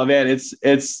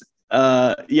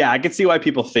 I can see why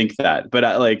people think that, but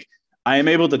I am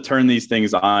able to turn these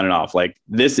things on and off. Like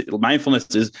this mindfulness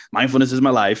is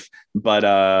my life,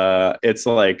 but it's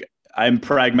like, I'm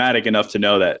pragmatic enough to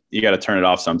know that you got to turn it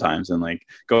off sometimes. And like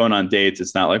going on dates,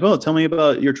 it's not like, oh, tell me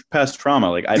about your past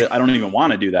trauma. Like I don't even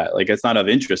want to do that. Like it's not of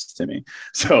interest to me.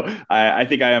 So I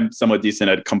think I am somewhat decent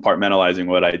at compartmentalizing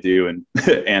what I do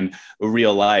and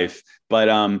real life. But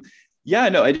I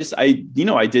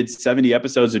did 70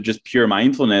 episodes of just pure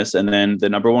mindfulness. And then the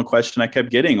number one question I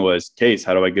kept getting was, Case,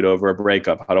 how do I get over a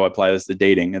breakup? How do I apply this to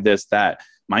dating and that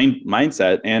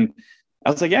mindset? And I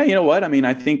was like, yeah, you know what? I mean,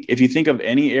 I think if you think of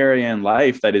any area in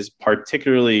life that is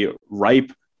particularly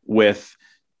ripe with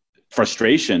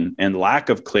frustration and lack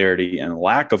of clarity and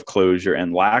lack of closure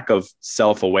and lack of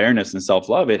self-awareness and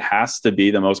self-love, it has to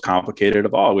be the most complicated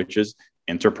of all, which is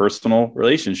interpersonal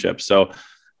relationships. So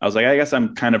I was like, I guess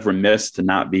I'm kind of remiss to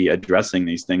not be addressing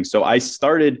these things. So I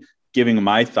started giving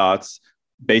my thoughts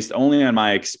based only on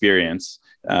my experience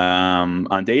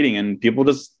on dating, and people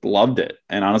just loved it.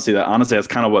 And honestly, that's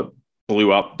kind of what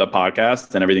blew up the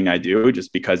podcast and everything I do,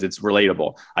 just because it's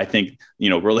relatable. I think,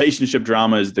 relationship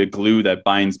drama is the glue that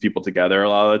binds people together a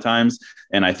lot of the times.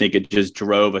 And I think it just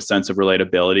drove a sense of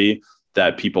relatability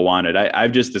that people wanted.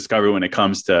 I've just discovered when it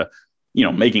comes to,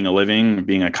 making a living,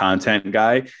 being a content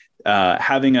guy,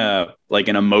 having an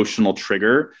emotional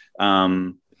trigger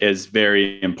is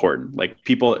very important. Like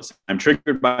people, I'm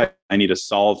triggered by it, I need to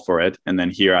solve for it. And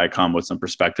then here I come with some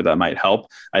perspective that might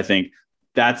help. I think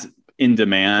that's in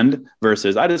demand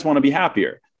versus I just want to be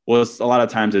happier. Well, a lot of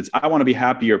times it's, I want to be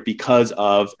happier because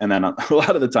of, and then a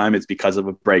lot of the time it's because of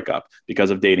a breakup,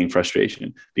 because of dating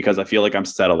frustration, because I feel like I'm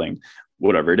settling,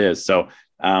 whatever it is. So,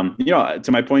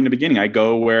 to my point in the beginning, I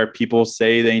go where people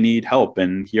say they need help.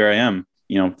 And here I am,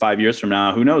 5 years from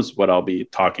now, who knows what I'll be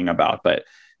talking about, but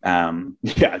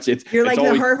you're like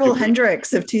the Harville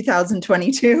Hendrix of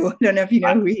 2022. I don't know if you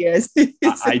know who he is.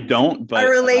 I don't, but a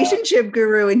relationship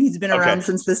guru, and he's been around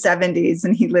since the 70s,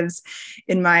 and he lives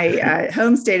in my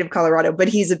home state of Colorado, but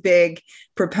he's a big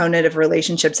proponent of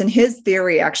relationships. And his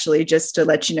theory, actually, just to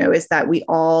let you know, is that we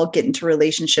all get into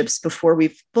relationships before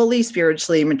we've fully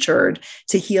spiritually matured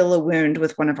to heal a wound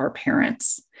with one of our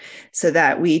parents. So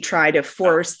that we try to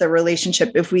force the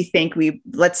relationship. If we think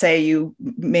let's say you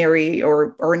marry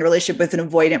or in a relationship with an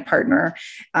avoidant partner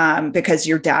because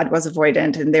your dad was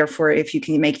avoidant. And therefore, if you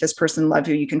can make this person love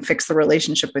you, you can fix the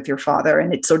relationship with your father.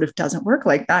 And it sort of doesn't work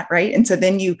like that. Right. And so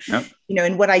then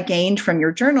and what I gained from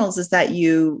your journals is that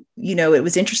it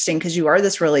was interesting because you are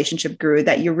this relationship guru,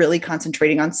 that you're really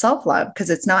concentrating on self-love, because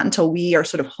it's not until we are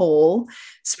sort of whole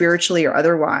spiritually or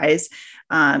otherwise,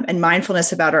 and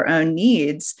mindfulness about our own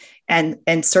needs and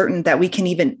certain that we can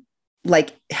even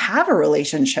have a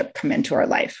relationship come into our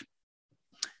life.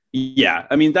 Yeah.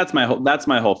 I mean, that's my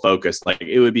whole focus. Like,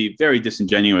 it would be very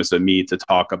disingenuous of me to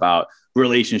talk about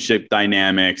relationship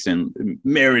dynamics and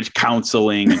marriage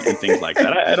counseling and things like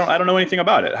that. I don't know anything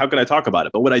about it. How could I talk about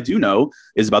it? But what I do know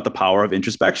is about the power of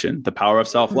introspection, the power of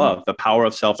self-love, the power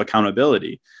of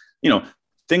self-accountability,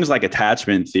 things like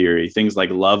attachment theory, things like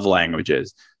love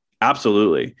languages.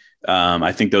 Absolutely.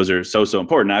 I think those are so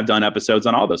important. I've done episodes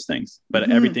on all those things, but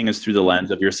everything is through the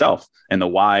lens of yourself and the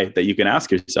why that you can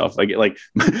ask yourself. Like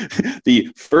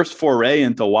the first foray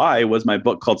into why was my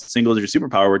book called Single is Your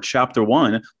Superpower, where chapter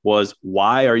 1 was,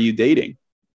 why are you dating?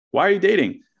 Why are you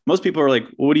dating? Most people are like,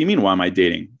 well, what do you mean? Why am I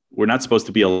dating? We're not supposed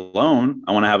to be alone.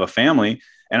 I want to have a family.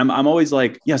 And I'm always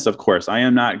like, yes, of course, I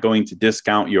am not going to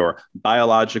discount your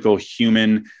biological,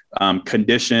 human,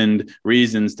 conditioned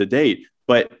reasons to date,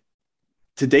 but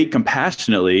to date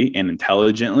compassionately and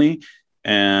intelligently,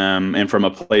 and from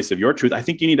a place of your truth, I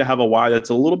think you need to have a why that's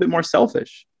a little bit more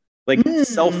selfish, like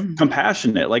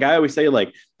self-compassionate. Like I always say,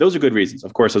 like, those are good reasons.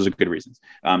 Of course, those are good reasons.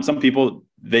 Some people,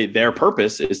 their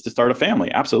purpose is to start a family.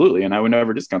 Absolutely. And I would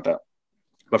never discount that.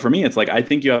 But for me, it's like, I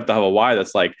think you have to have a why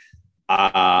that's like,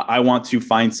 I want to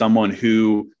find someone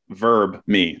who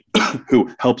me,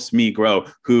 who helps me grow,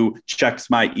 who checks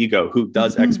my ego, who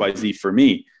does X, Y, Z for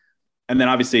me. And then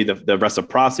obviously the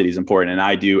reciprocity is important, and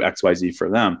I do X, Y, Z for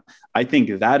them. I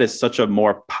think that is such a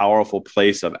more powerful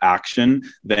place of action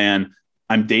than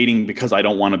I'm dating because I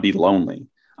don't want to be lonely.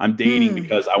 I'm dating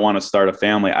because I want to start a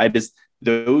family.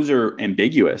 Those are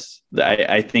ambiguous.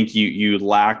 I think you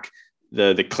lack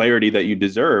the clarity that you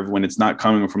deserve when it's not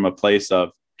coming from a place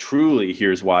of truly,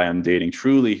 here's why I'm dating.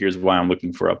 Truly, here's why I'm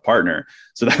looking for a partner.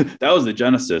 So that was the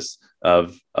genesis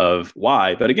of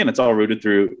why. But again, it's all rooted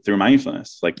through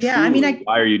mindfulness. Like, truly,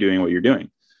 why are you doing what you're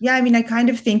doing? Yeah. I mean, I kind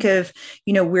of think of,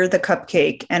 we're the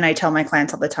cupcake. And I tell my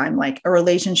clients all the time, like, a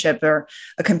relationship or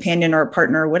a companion or a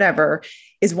partner or whatever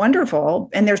is wonderful.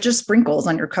 And there's just sprinkles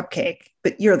on your cupcake,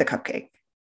 but you're the cupcake.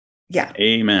 Yeah.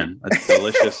 Amen. That's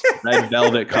delicious. Red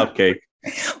velvet cupcake.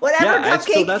 Whatever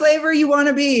cupcake flavor you want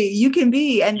to be, you can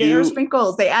be. And they are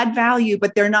sprinkles. They add value,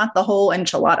 but they're not the whole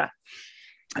enchilada.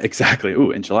 Exactly.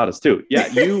 Ooh, enchiladas too. Yeah.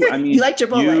 You like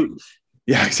Chipotle.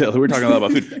 Yeah, exactly. We're talking a lot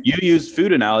about food. You use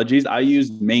food analogies. I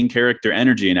use main character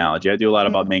energy analogy. I do a lot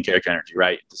about main character energy,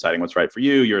 right? Deciding what's right for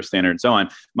you, your standard, and so on.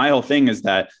 My whole thing is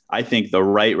that I think the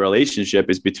right relationship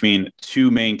is between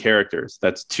two main characters.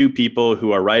 That's two people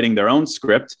who are writing their own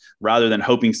script rather than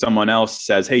hoping someone else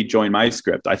says, hey, join my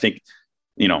script. I think,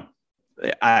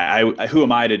 I who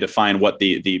am I to define what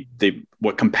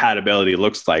what compatibility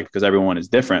looks like, because everyone is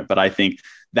different. But I think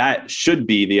that should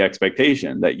be the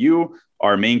expectation, that you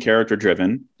are main character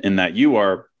driven, and that you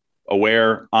are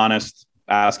aware, honest,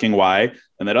 asking why,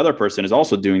 and that other person is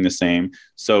also doing the same.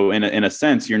 So in a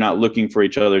sense, you're not looking for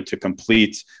each other to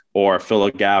complete or fill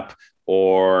a gap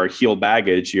or heal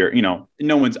baggage.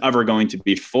 No one's ever going to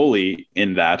be fully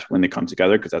in that when they come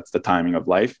together, because that's the timing of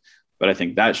life. But I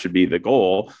think that should be the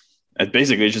goal.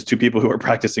 Basically, it's just two people who are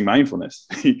practicing mindfulness.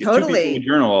 Totally. Two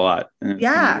journal a lot.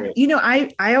 Yeah.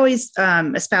 I always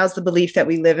espouse the belief that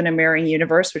we live in a mirroring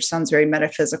universe, which sounds very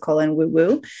metaphysical and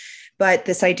woo-woo. But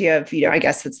this idea of, I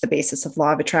guess it's the basis of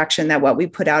law of attraction, that what we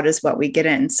put out is what we get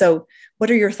in. So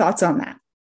what are your thoughts on that?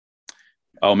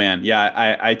 Oh, man.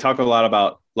 Yeah, I talk a lot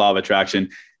about law of attraction.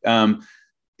 To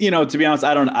be honest,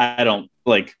 I don't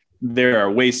like, there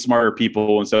are way smarter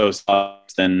people and so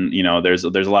than, there's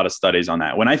a lot of studies on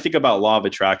that. When I think about law of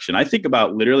attraction, I just think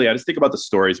about the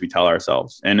stories we tell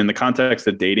ourselves. And in the context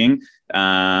of dating,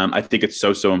 I think it's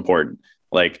so important.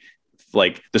 Like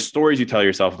the stories you tell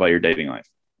yourself about your dating life.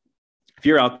 If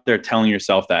you're out there telling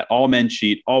yourself that all men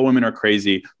cheat, all women are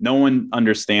crazy, no one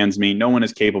understands me, no one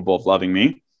is capable of loving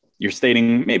me, you're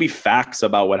stating maybe facts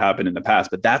about what happened in the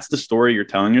past, but that's the story you're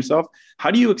telling yourself.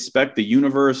 How do you expect the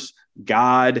universe,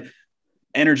 God,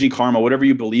 energy, karma, whatever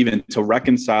you believe in, to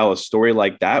reconcile a story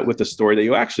like that with the story that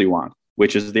you actually want,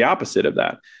 which is the opposite of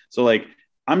that? So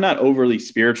I'm not overly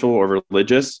spiritual or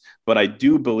religious, but I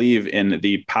do believe in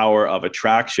the power of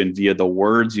attraction via the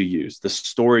words you use, the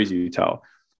stories you tell.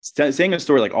 Saying a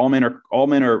story like all men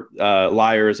are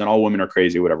liars and all women are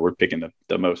crazy, whatever. We're picking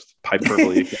the most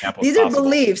hyperbole examples. These possible. Are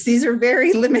beliefs. These are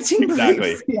very limiting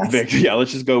beliefs. Yes. Yeah,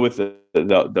 let's just go with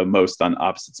the most on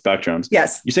opposite spectrums.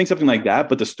 Yes. You're saying something like that,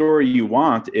 but the story you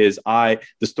want is the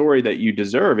story that you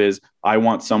deserve is I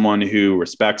want someone who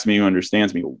respects me, who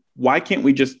understands me. Why can't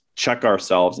we just check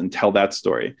ourselves and tell that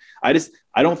story? I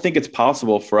don't think it's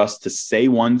possible for us to say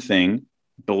one thing,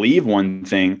 believe one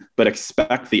thing, but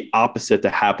expect the opposite to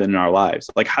happen in our lives.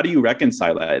 Like, how do you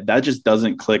reconcile that? That just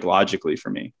doesn't click logically for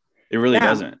me. It really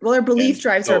doesn't. Well, our belief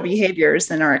drives our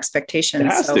behaviors and our expectations. It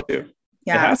has to.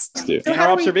 Yeah. It has to. So and our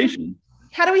observation.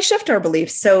 How do we shift our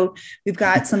beliefs? So we've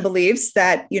got some beliefs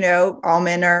that, all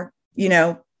men are,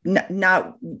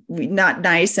 not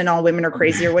nice and all women are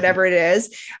crazy or whatever it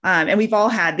is. And we've all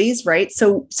had these, right?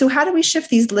 So how do we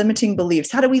shift these limiting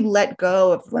beliefs? How do we let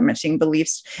go of limiting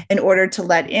beliefs in order to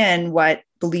let in what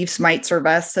beliefs might serve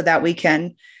us so that we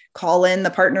can call in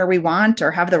the partner we want or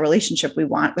have the relationship we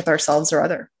want with ourselves or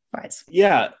otherwise?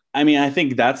 Yeah. I mean, I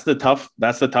think that's the tough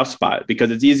spot, because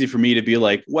it's easy for me to be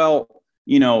like, well,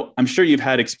 I'm sure you've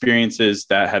had experiences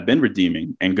that have been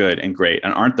redeeming and good and great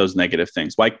and aren't those negative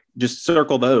things. Why just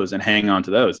circle those and hang on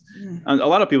to those? A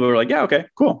lot of people are like, yeah, okay,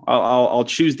 cool. I'll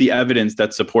choose the evidence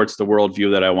that supports the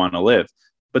worldview that I want to live.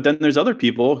 But then there's other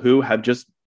people who have just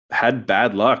had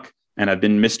bad luck and have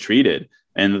been mistreated.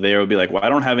 And they will be like, well, I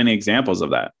don't have any examples of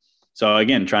that. So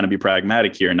again, trying to be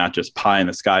pragmatic here and not just pie in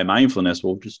the sky mindfulness.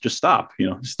 Well, just stop,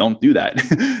 just don't do that.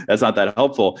 That's not that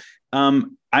helpful.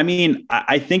 I mean,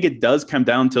 I think it does come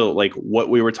down to like what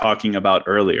we were talking about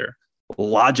earlier,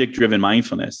 logic-driven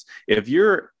mindfulness. If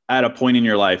you're at a point in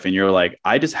your life and you're like,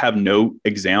 I just have no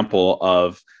example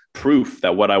of proof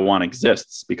that what I want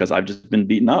exists because I've just been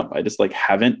beaten up. I just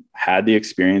haven't had the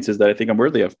experiences that I think I'm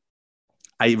worthy of.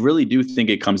 I really do think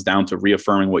it comes down to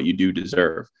reaffirming what you do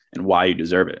deserve and why you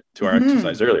deserve it, to our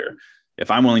exercise earlier. If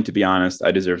I'm willing to be honest,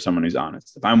 I deserve someone who's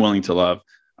honest. If I'm willing to love,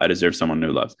 I deserve someone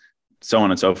who loves, so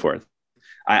on and so forth.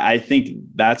 I think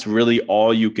that's really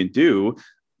all you can do,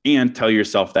 and tell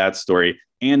yourself that story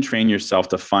and train yourself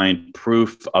to find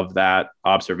proof of that,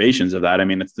 observations of that. I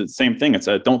mean, it's the same thing. It's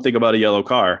don't think about a yellow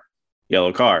car.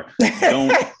 Don't,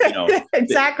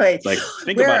 exactly.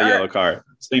 Think about a yellow car.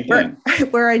 Same thing.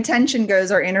 Where our attention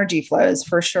goes, our energy flows,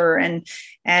 for sure. And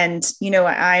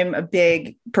I'm a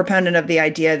big proponent of the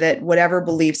idea that whatever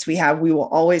beliefs we have, we will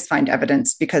always find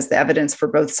evidence, because the evidence for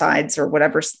both sides, or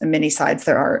whatever many sides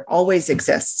there are, always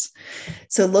exists.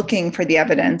 So looking for the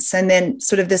evidence, and then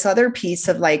sort of this other piece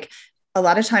of a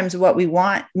lot of times what we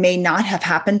want may not have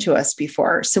happened to us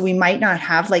before. So we might not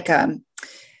have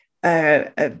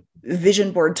a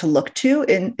vision board to look to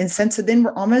in sense of, then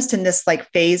we're almost in this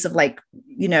phase of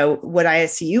what I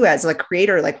see you as a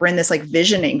creator, we're in this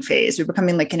visioning phase. We're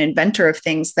becoming an inventor of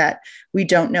things that we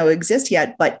don't know exist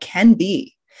yet, but can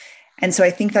be. And so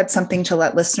I think that's something to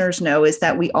let listeners know, is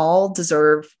that we all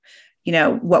deserve,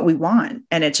 what we want.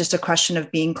 And it's just a question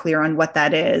of being clear on what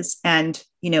that is, and,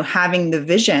 having the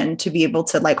vision to be able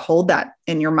to hold that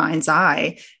in your mind's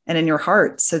eye and in your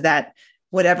heart, so that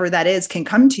whatever that is can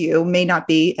come to you. May not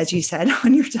be, as you said,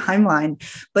 on your timeline,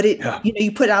 but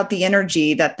you put out the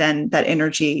energy, that then that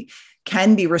energy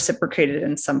can be reciprocated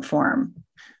in some form.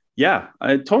 Yeah,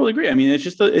 I totally agree. I mean, it's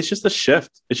just a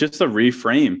shift. It's just a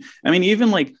reframe. I mean,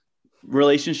 even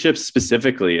relationships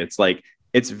specifically, it's like,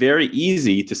 it's very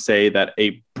easy to say that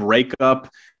a breakup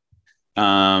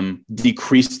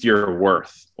decreased your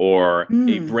worth, or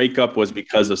a breakup was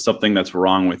because of something that's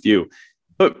wrong with you.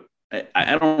 But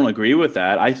I don't agree with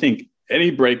that. I think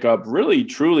any breakup really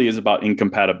truly is about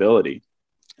incompatibility.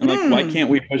 And like, why can't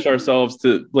we push ourselves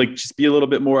to like just be a little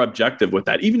bit more objective with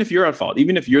that? Even if you're at fault,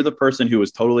 even if you're the person who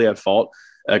was totally at fault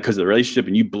because of the relationship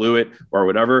and you blew it or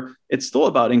whatever, it's still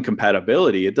about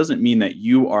incompatibility. It doesn't mean that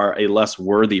you are a less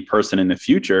worthy person in the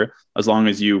future, as long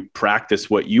as you practice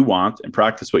what you want and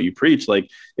practice what you preach. Like,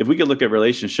 if we could look at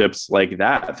relationships like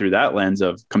that through that lens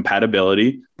of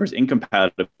compatibility versus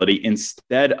incompatibility,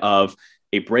 instead of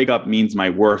a breakup means my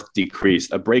worth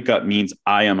decreased, a breakup means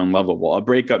I am unlovable, a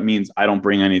breakup means I don't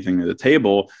bring anything to the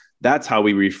table. That's how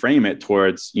we reframe it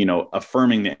towards,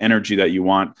 affirming the energy that you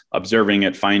want, observing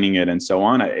it, finding it, and so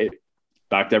on.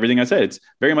 Back to everything I said, it's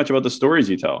very much about the stories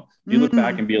you tell. You look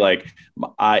back and be like,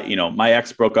 my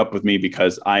ex broke up with me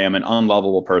because I am an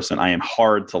unlovable person. I am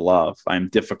hard to love. I am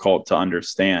difficult to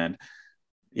understand.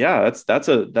 Yeah, that's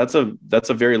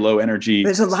a very low energy.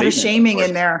 There's a lot of shaming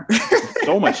in there.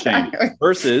 So much shame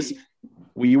versus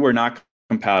we were not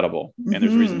compatible. And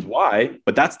there's reasons why,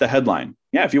 but that's the headline.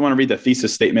 Yeah. If you want to read the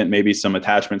thesis statement, maybe some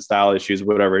attachment style issues,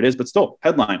 whatever it is, but still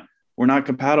headline, we're not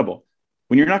compatible.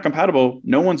 When you're not compatible,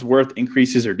 no one's worth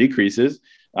increases or decreases.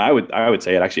 I would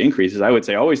say it actually increases. I would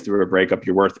say always through a breakup,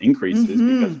 your worth increases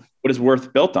because what is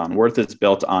worth built on? Worth is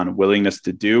built on willingness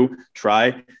to do,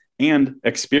 try, and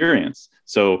experience.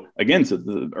 So again, to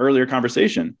the earlier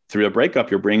conversation, through a breakup,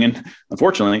 you're bringing,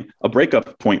 unfortunately, a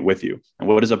breakup point with you. And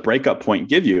what does a breakup point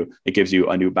give you? It gives you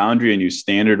a new boundary, a new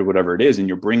standard, or whatever it is. And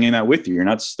you're bringing that with you. You're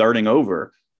not starting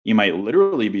over. You might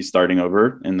literally be starting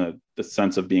over in the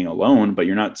sense of being alone, but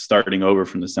you're not starting over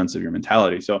from the sense of your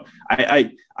mentality. So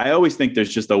I always think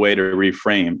there's just a way to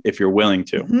reframe if you're willing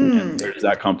to. And where does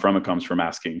that come from? It comes from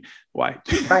asking why.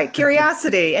 Right.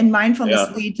 Curiosity and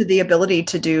mindfulness lead to the ability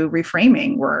to do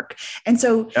reframing work. And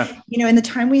so, in the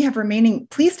time we have remaining,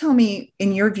 please tell me,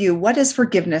 in your view, what does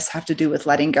forgiveness have to do with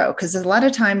letting go? Because a lot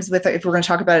of times if we're going to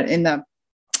talk about it in the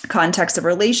context of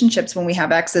relationships, when we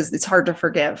have exes, it's hard to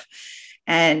forgive.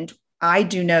 And I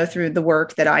do know through the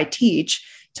work that I teach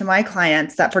to my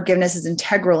clients that forgiveness is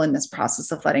integral in this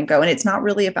process of letting go. And it's not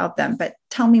really about them, but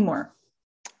tell me more.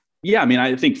 Yeah. I mean,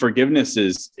 I think forgiveness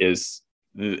is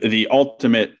the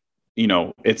ultimate,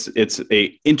 it's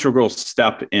a integral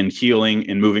step in healing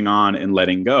and moving on and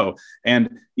letting go.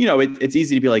 And, it's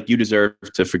easy to be like, you deserve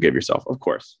to forgive yourself. Of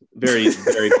course. Very,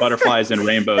 very butterflies and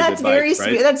rainbows. That's advice,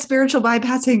 very, right? That's spiritual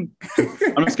bypassing.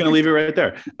 I'm just going to leave it right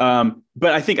there.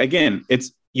 But I think, again,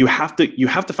 you have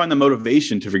to find the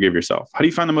motivation to forgive yourself. How do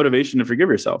you find the motivation to forgive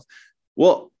yourself?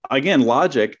 Well, again,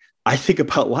 logic. I think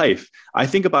about life. I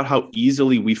think about how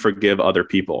easily we forgive other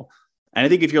people. And I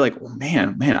think if you're like, well,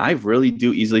 man, I really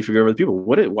do easily forgive other people.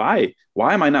 Why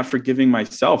am I not forgiving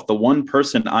myself? The one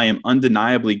person I am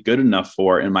undeniably good enough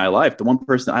for in my life, the one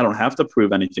person I don't have to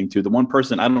prove anything to, the one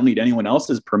person I don't need anyone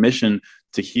else's permission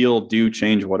to heal, do,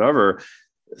 change, whatever.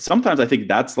 Sometimes I think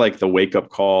that's like the wake up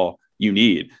call you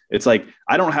need. It's like,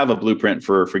 I don't have a blueprint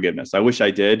for forgiveness. I wish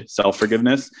I did,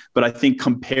 self-forgiveness, but I think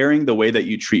comparing the way that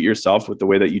you treat yourself with the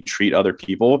way that you treat other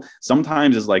people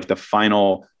sometimes is like the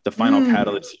final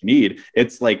catalyst you need.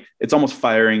 It's like, it's almost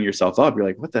firing yourself up. You're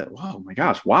like, oh my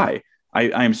gosh, why?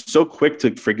 I am so quick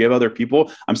to forgive other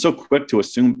people. I'm so quick to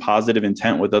assume positive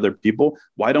intent with other people.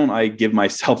 Why don't I give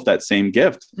myself that same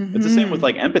gift? It's the same with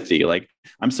like empathy. Like,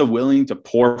 I'm so willing to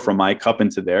pour from my cup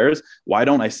into theirs. Why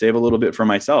don't I save a little bit for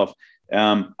myself?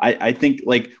 I think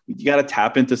like you got to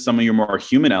tap into some of your more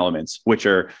human elements, which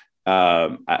are,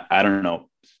 I don't know,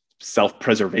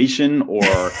 self-preservation or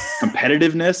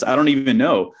competitiveness. I don't even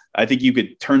know. I think you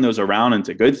could turn those around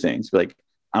into good things. Like,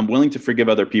 I'm willing to forgive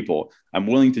other people. I'm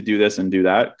willing to do this and do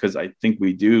that, because I think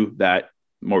we do that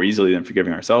more easily than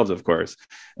forgiving ourselves, of course.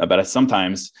 But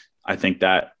sometimes I think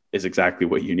that is exactly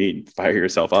what you need. Fire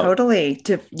yourself up. Totally.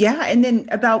 And then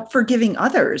about forgiving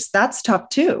others, that's tough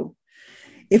too.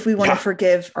 If we want to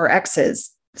forgive our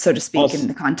exes, so to speak, in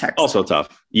the context. Also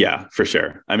tough. Yeah, for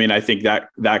sure. I mean, I think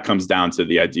that comes down to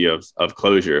the idea of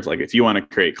closure. If if you want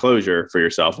to create closure for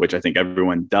yourself, which I think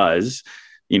everyone does,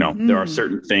 there are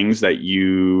certain things that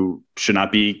you should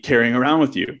not be carrying around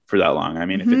with you for that long. I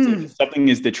mean, if something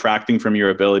is detracting from your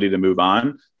ability to move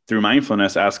on, through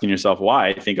mindfulness, asking yourself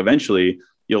why, I think eventually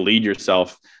you'll lead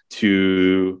yourself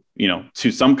to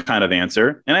some kind of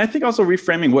answer. And I think also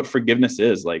reframing what forgiveness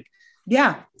is.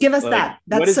 Give us that.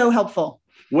 That's so helpful.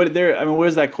 What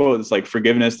is that quote? It's like,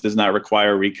 forgiveness does not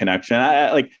require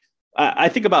reconnection. I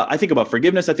think about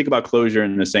forgiveness. I think about closure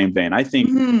in the same vein. I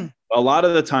think a lot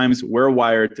of the times we're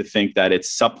wired to think that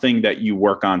it's something that you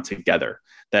work on together,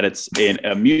 that it's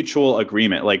a mutual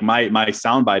agreement. Like my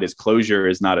soundbite is closure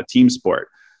is not a team sport.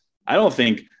 I don't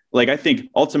think, like, I think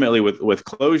ultimately with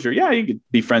closure, yeah, you could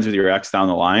be friends with your ex down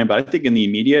the line, but I think in the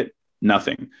immediate,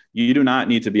 nothing. You do not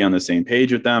need to be on the same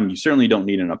page with them. You certainly don't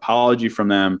need an apology from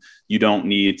them. You don't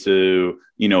need to,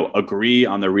 agree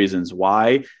on the reasons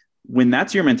why. When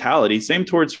that's your mentality, same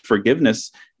towards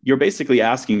forgiveness, you're basically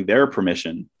asking their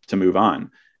permission to move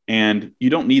on. And you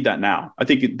don't need that now. I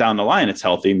think down the line, it's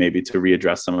healthy maybe to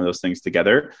readdress some of those things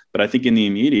together. But I think in the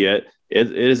immediate,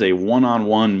 it is a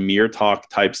one-on-one mere talk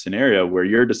type scenario where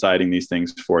you're deciding these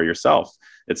things for yourself.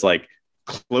 It's like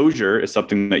closure is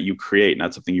something that you create,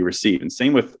 not something you receive. And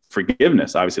same with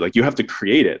forgiveness, obviously, like you have to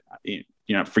create it.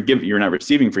 You're not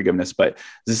receiving forgiveness, but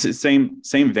this is same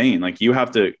vein. Like you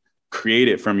have to create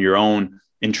it from your own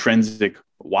intrinsic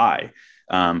why.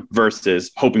 Versus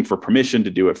hoping for permission to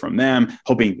do it from them,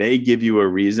 hoping they give you a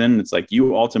reason. It's like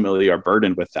you ultimately are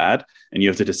burdened with that and you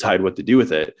have to decide what to do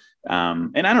with it.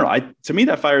 And I don't know, to me,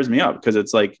 that fires me up because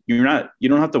it's like, you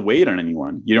don't have to wait on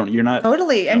anyone. You're not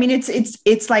totally. I mean,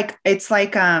 it's like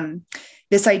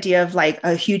this idea of like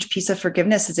a huge piece of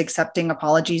forgiveness is accepting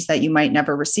apologies that you might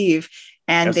never receive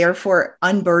and therefore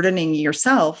unburdening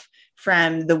yourself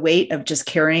from the weight of just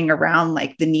carrying around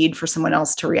like the need for someone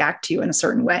else to react to you in a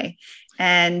certain way.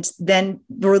 And then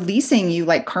releasing you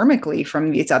like karmically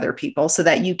from these other people so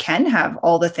that you can have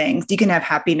all the things. You can have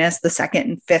happiness the second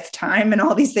and fifth time and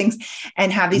all these things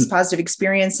and have these positive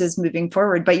experiences moving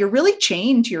forward. But you're really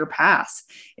chained to your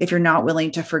past if you're not willing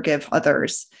to forgive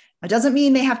others. It doesn't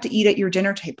mean they have to eat at your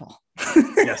dinner table.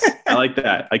 Yes, I like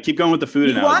that. I keep going with the food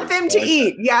analogy. You want them to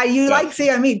eat. That. Yeah, you like say,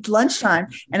 I mean, lunchtime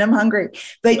and I'm hungry,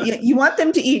 but you want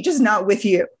them to eat, just not with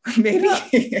you. Maybe.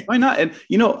 Yeah, why not? And,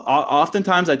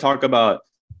 oftentimes I talk about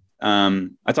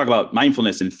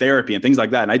mindfulness and therapy and things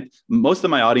like that. And most of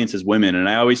my audience is women. And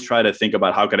I always try to think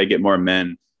about how could I get more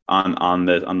men on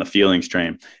the feelings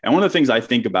train. And one of the things I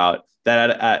think about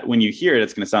that when you hear it,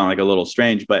 it's going to sound like a little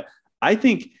strange, but I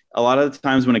think a lot of the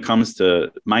times when it comes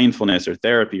to mindfulness or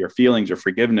therapy or feelings or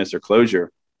forgiveness or closure,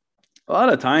 a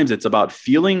lot of times it's about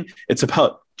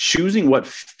choosing what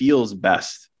feels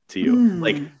best to you.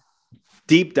 Like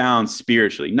deep down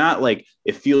spiritually, not like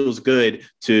it feels good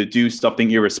to do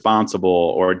something irresponsible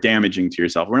or damaging to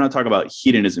yourself. We're not talking about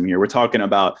hedonism here. We're talking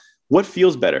about what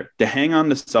feels better, to hang on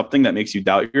to something that makes you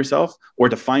doubt yourself or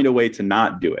to find a way to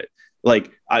not do it.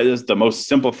 Like is the most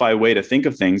simplified way to think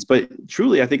of things. But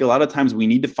truly, I think a lot of times we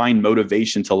need to find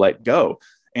motivation to let go.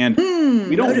 And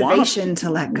we don't motivation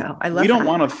to let go. I love we don't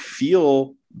want to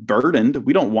feel burdened.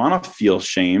 We don't want to feel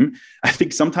shame. I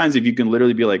think sometimes if you can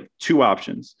literally be like two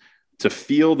options, to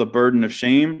feel the burden of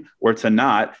shame or to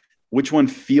not, which one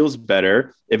feels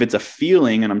better? If it's a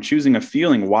feeling and I'm choosing a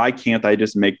feeling, why can't I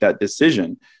just make that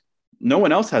decision? No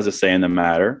one else has a say in the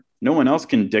matter. No one else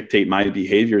can dictate my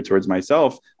behavior towards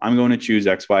myself. I'm going to choose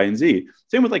X, Y, and Z.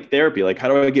 Same with like therapy. Like, how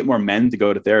do I get more men to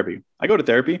go to therapy? I go to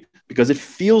therapy because it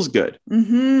feels good.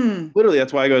 Literally,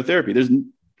 that's why I go to therapy. There's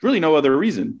really no other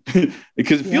reason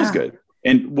because it feels good.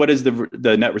 And what is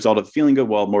the net result of feeling good?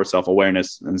 Well, more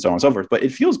self-awareness and so on and so forth, but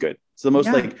it feels good. It's the most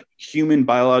like human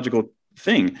biological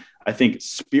thing. I think a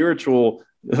spiritual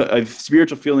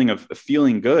feeling of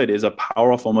feeling good is a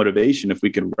powerful motivation if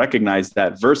we can recognize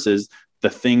that versus the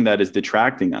thing that is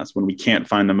detracting us when we can't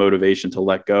find the motivation to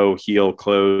let go, heal,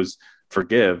 close,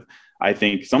 forgive. I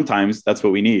think sometimes that's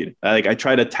what we need. I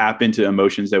try to tap into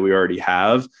emotions that we already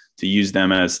have to use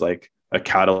them as like a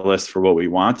catalyst for what we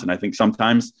want. And I think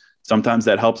sometimes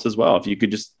that helps as well. If you could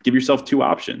just give yourself two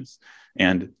options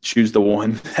and choose the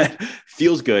one that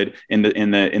feels good in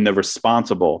the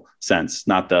responsible sense,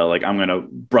 not the like, I'm going to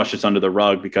brush this under the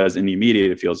rug because in the immediate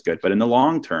it feels good. But in the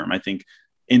long term, I think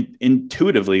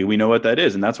intuitively we know what that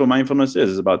is. And that's what mindfulness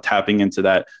is about tapping into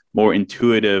that more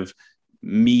intuitive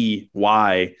me,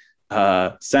 why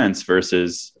sense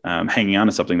versus hanging on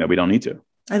to something that we don't need to.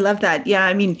 I love that. Yeah.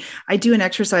 I mean, I do an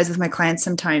exercise with my clients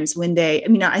sometimes when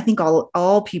I think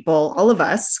all people, all of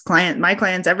us, my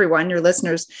clients, everyone, your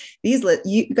listeners,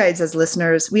 you guys as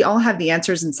listeners, we all have the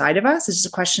answers inside of us. It's just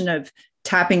a question of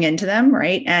tapping into them.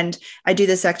 Right. And I do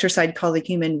this exercise called the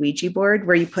human Ouija board,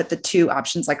 where you put the two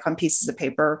options like on pieces of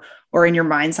paper or in your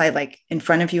mind's eye, like in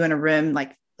front of you in a room,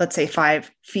 like let's say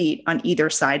 5 feet on either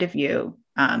side of you.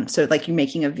 So like you're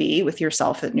making a V with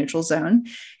yourself at neutral zone,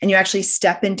 and you actually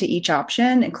step into each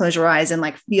option and close your eyes and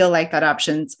like feel like that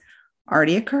option's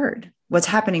already occurred. What's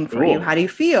happening for you? How do you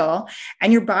feel?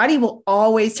 And your body will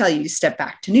always tell you to step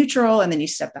back to neutral, and then you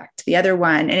step back to the other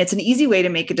one. And it's an easy way to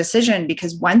make a decision,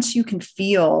 because once you can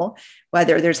feel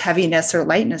whether there's heaviness or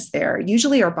lightness there,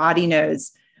 usually our body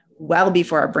knows well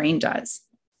before our brain does,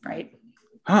 right?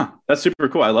 That's super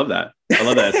cool. I love that.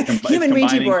 Human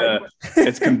Ouija board.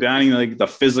 It's combining like the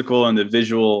physical and the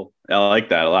visual. I like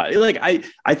that a lot. Like,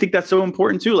 I think that's so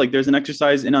important too. Like, there's an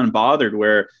exercise in Unbothered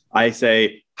where I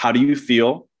say, how do you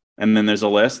feel? And then there's a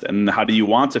list, and how do you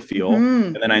want to feel?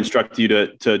 And then I instruct you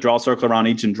to draw a circle around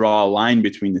each and draw a line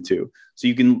between the two. So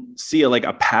you can see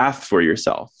a path for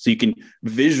yourself. So you can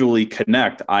visually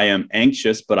connect. I am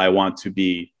anxious, but I want to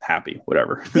be happy,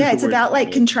 whatever. Yeah. It's about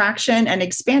like contraction and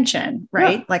expansion,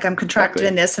 right? Yeah, like I'm contracted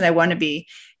in this and I want to be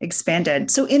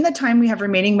expanded. So in the time we have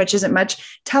remaining, which isn't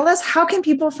much, tell us, how can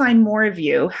people find more of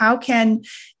you? How can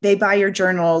they buy your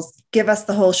journals? Give us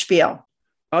the whole spiel.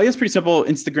 Oh, yeah, it's pretty simple.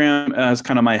 Instagram is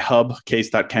kind of my hub,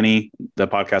 case.kenny. The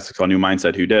podcast is called New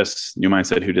Mindset Who Dis.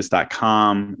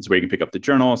 newmindsetwhodis.com is where you can pick up the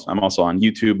journals. I'm also on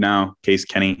YouTube now, Case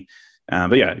Kenny.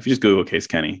 But yeah, if you just Google Case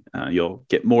Kenny, you'll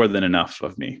get more than enough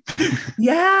of me.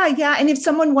 Yeah. And if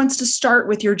someone wants to start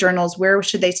with your journals, where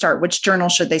should they start? Which journal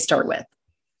should they start with?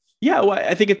 Yeah, well,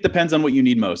 I think it depends on what you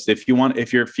need most. If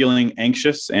you're feeling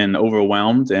anxious and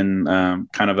overwhelmed and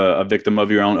kind of a victim of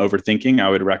your own overthinking, I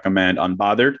would recommend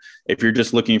Unbothered. If you're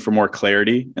just looking for more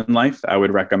clarity in life, I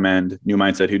would recommend New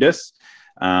Mindset Who Dis.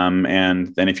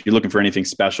 And then if you're looking for anything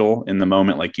special in the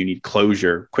moment, like you need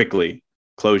closure,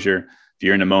 if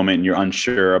you're in a moment and you're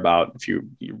unsure about if you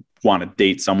want to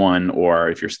date someone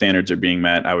or if your standards are being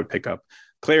met, I would pick up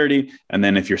Clarity. And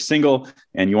then if you're single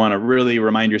and you want to really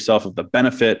remind yourself of the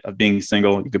benefit of being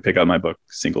single, you could pick up my book,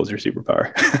 Single is Your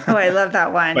Superpower. Oh, I love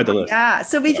that one. Yeah.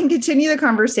 So we can continue the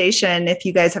conversation. If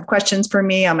you guys have questions for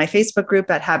me on my Facebook group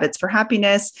at Habits for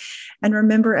Happiness. And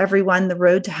remember, everyone, the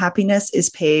road to happiness is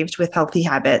paved with healthy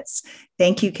habits.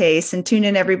 Thank you, Case. And tune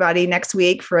in, everybody, next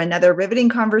week for another riveting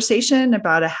conversation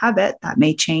about a habit that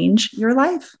may change your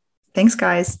life. Thanks,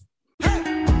 guys.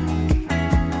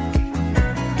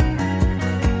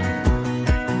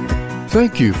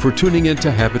 Thank you for tuning in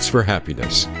to Habits for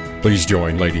Happiness. Please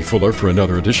join Lady Fuller for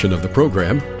another edition of the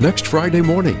program next Friday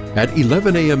morning at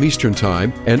 11 a.m. Eastern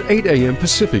Time and 8 a.m.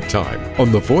 Pacific Time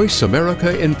on the Voice America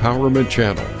Empowerment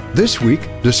Channel. This week,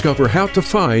 discover how to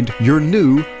find your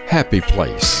new happy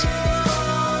place.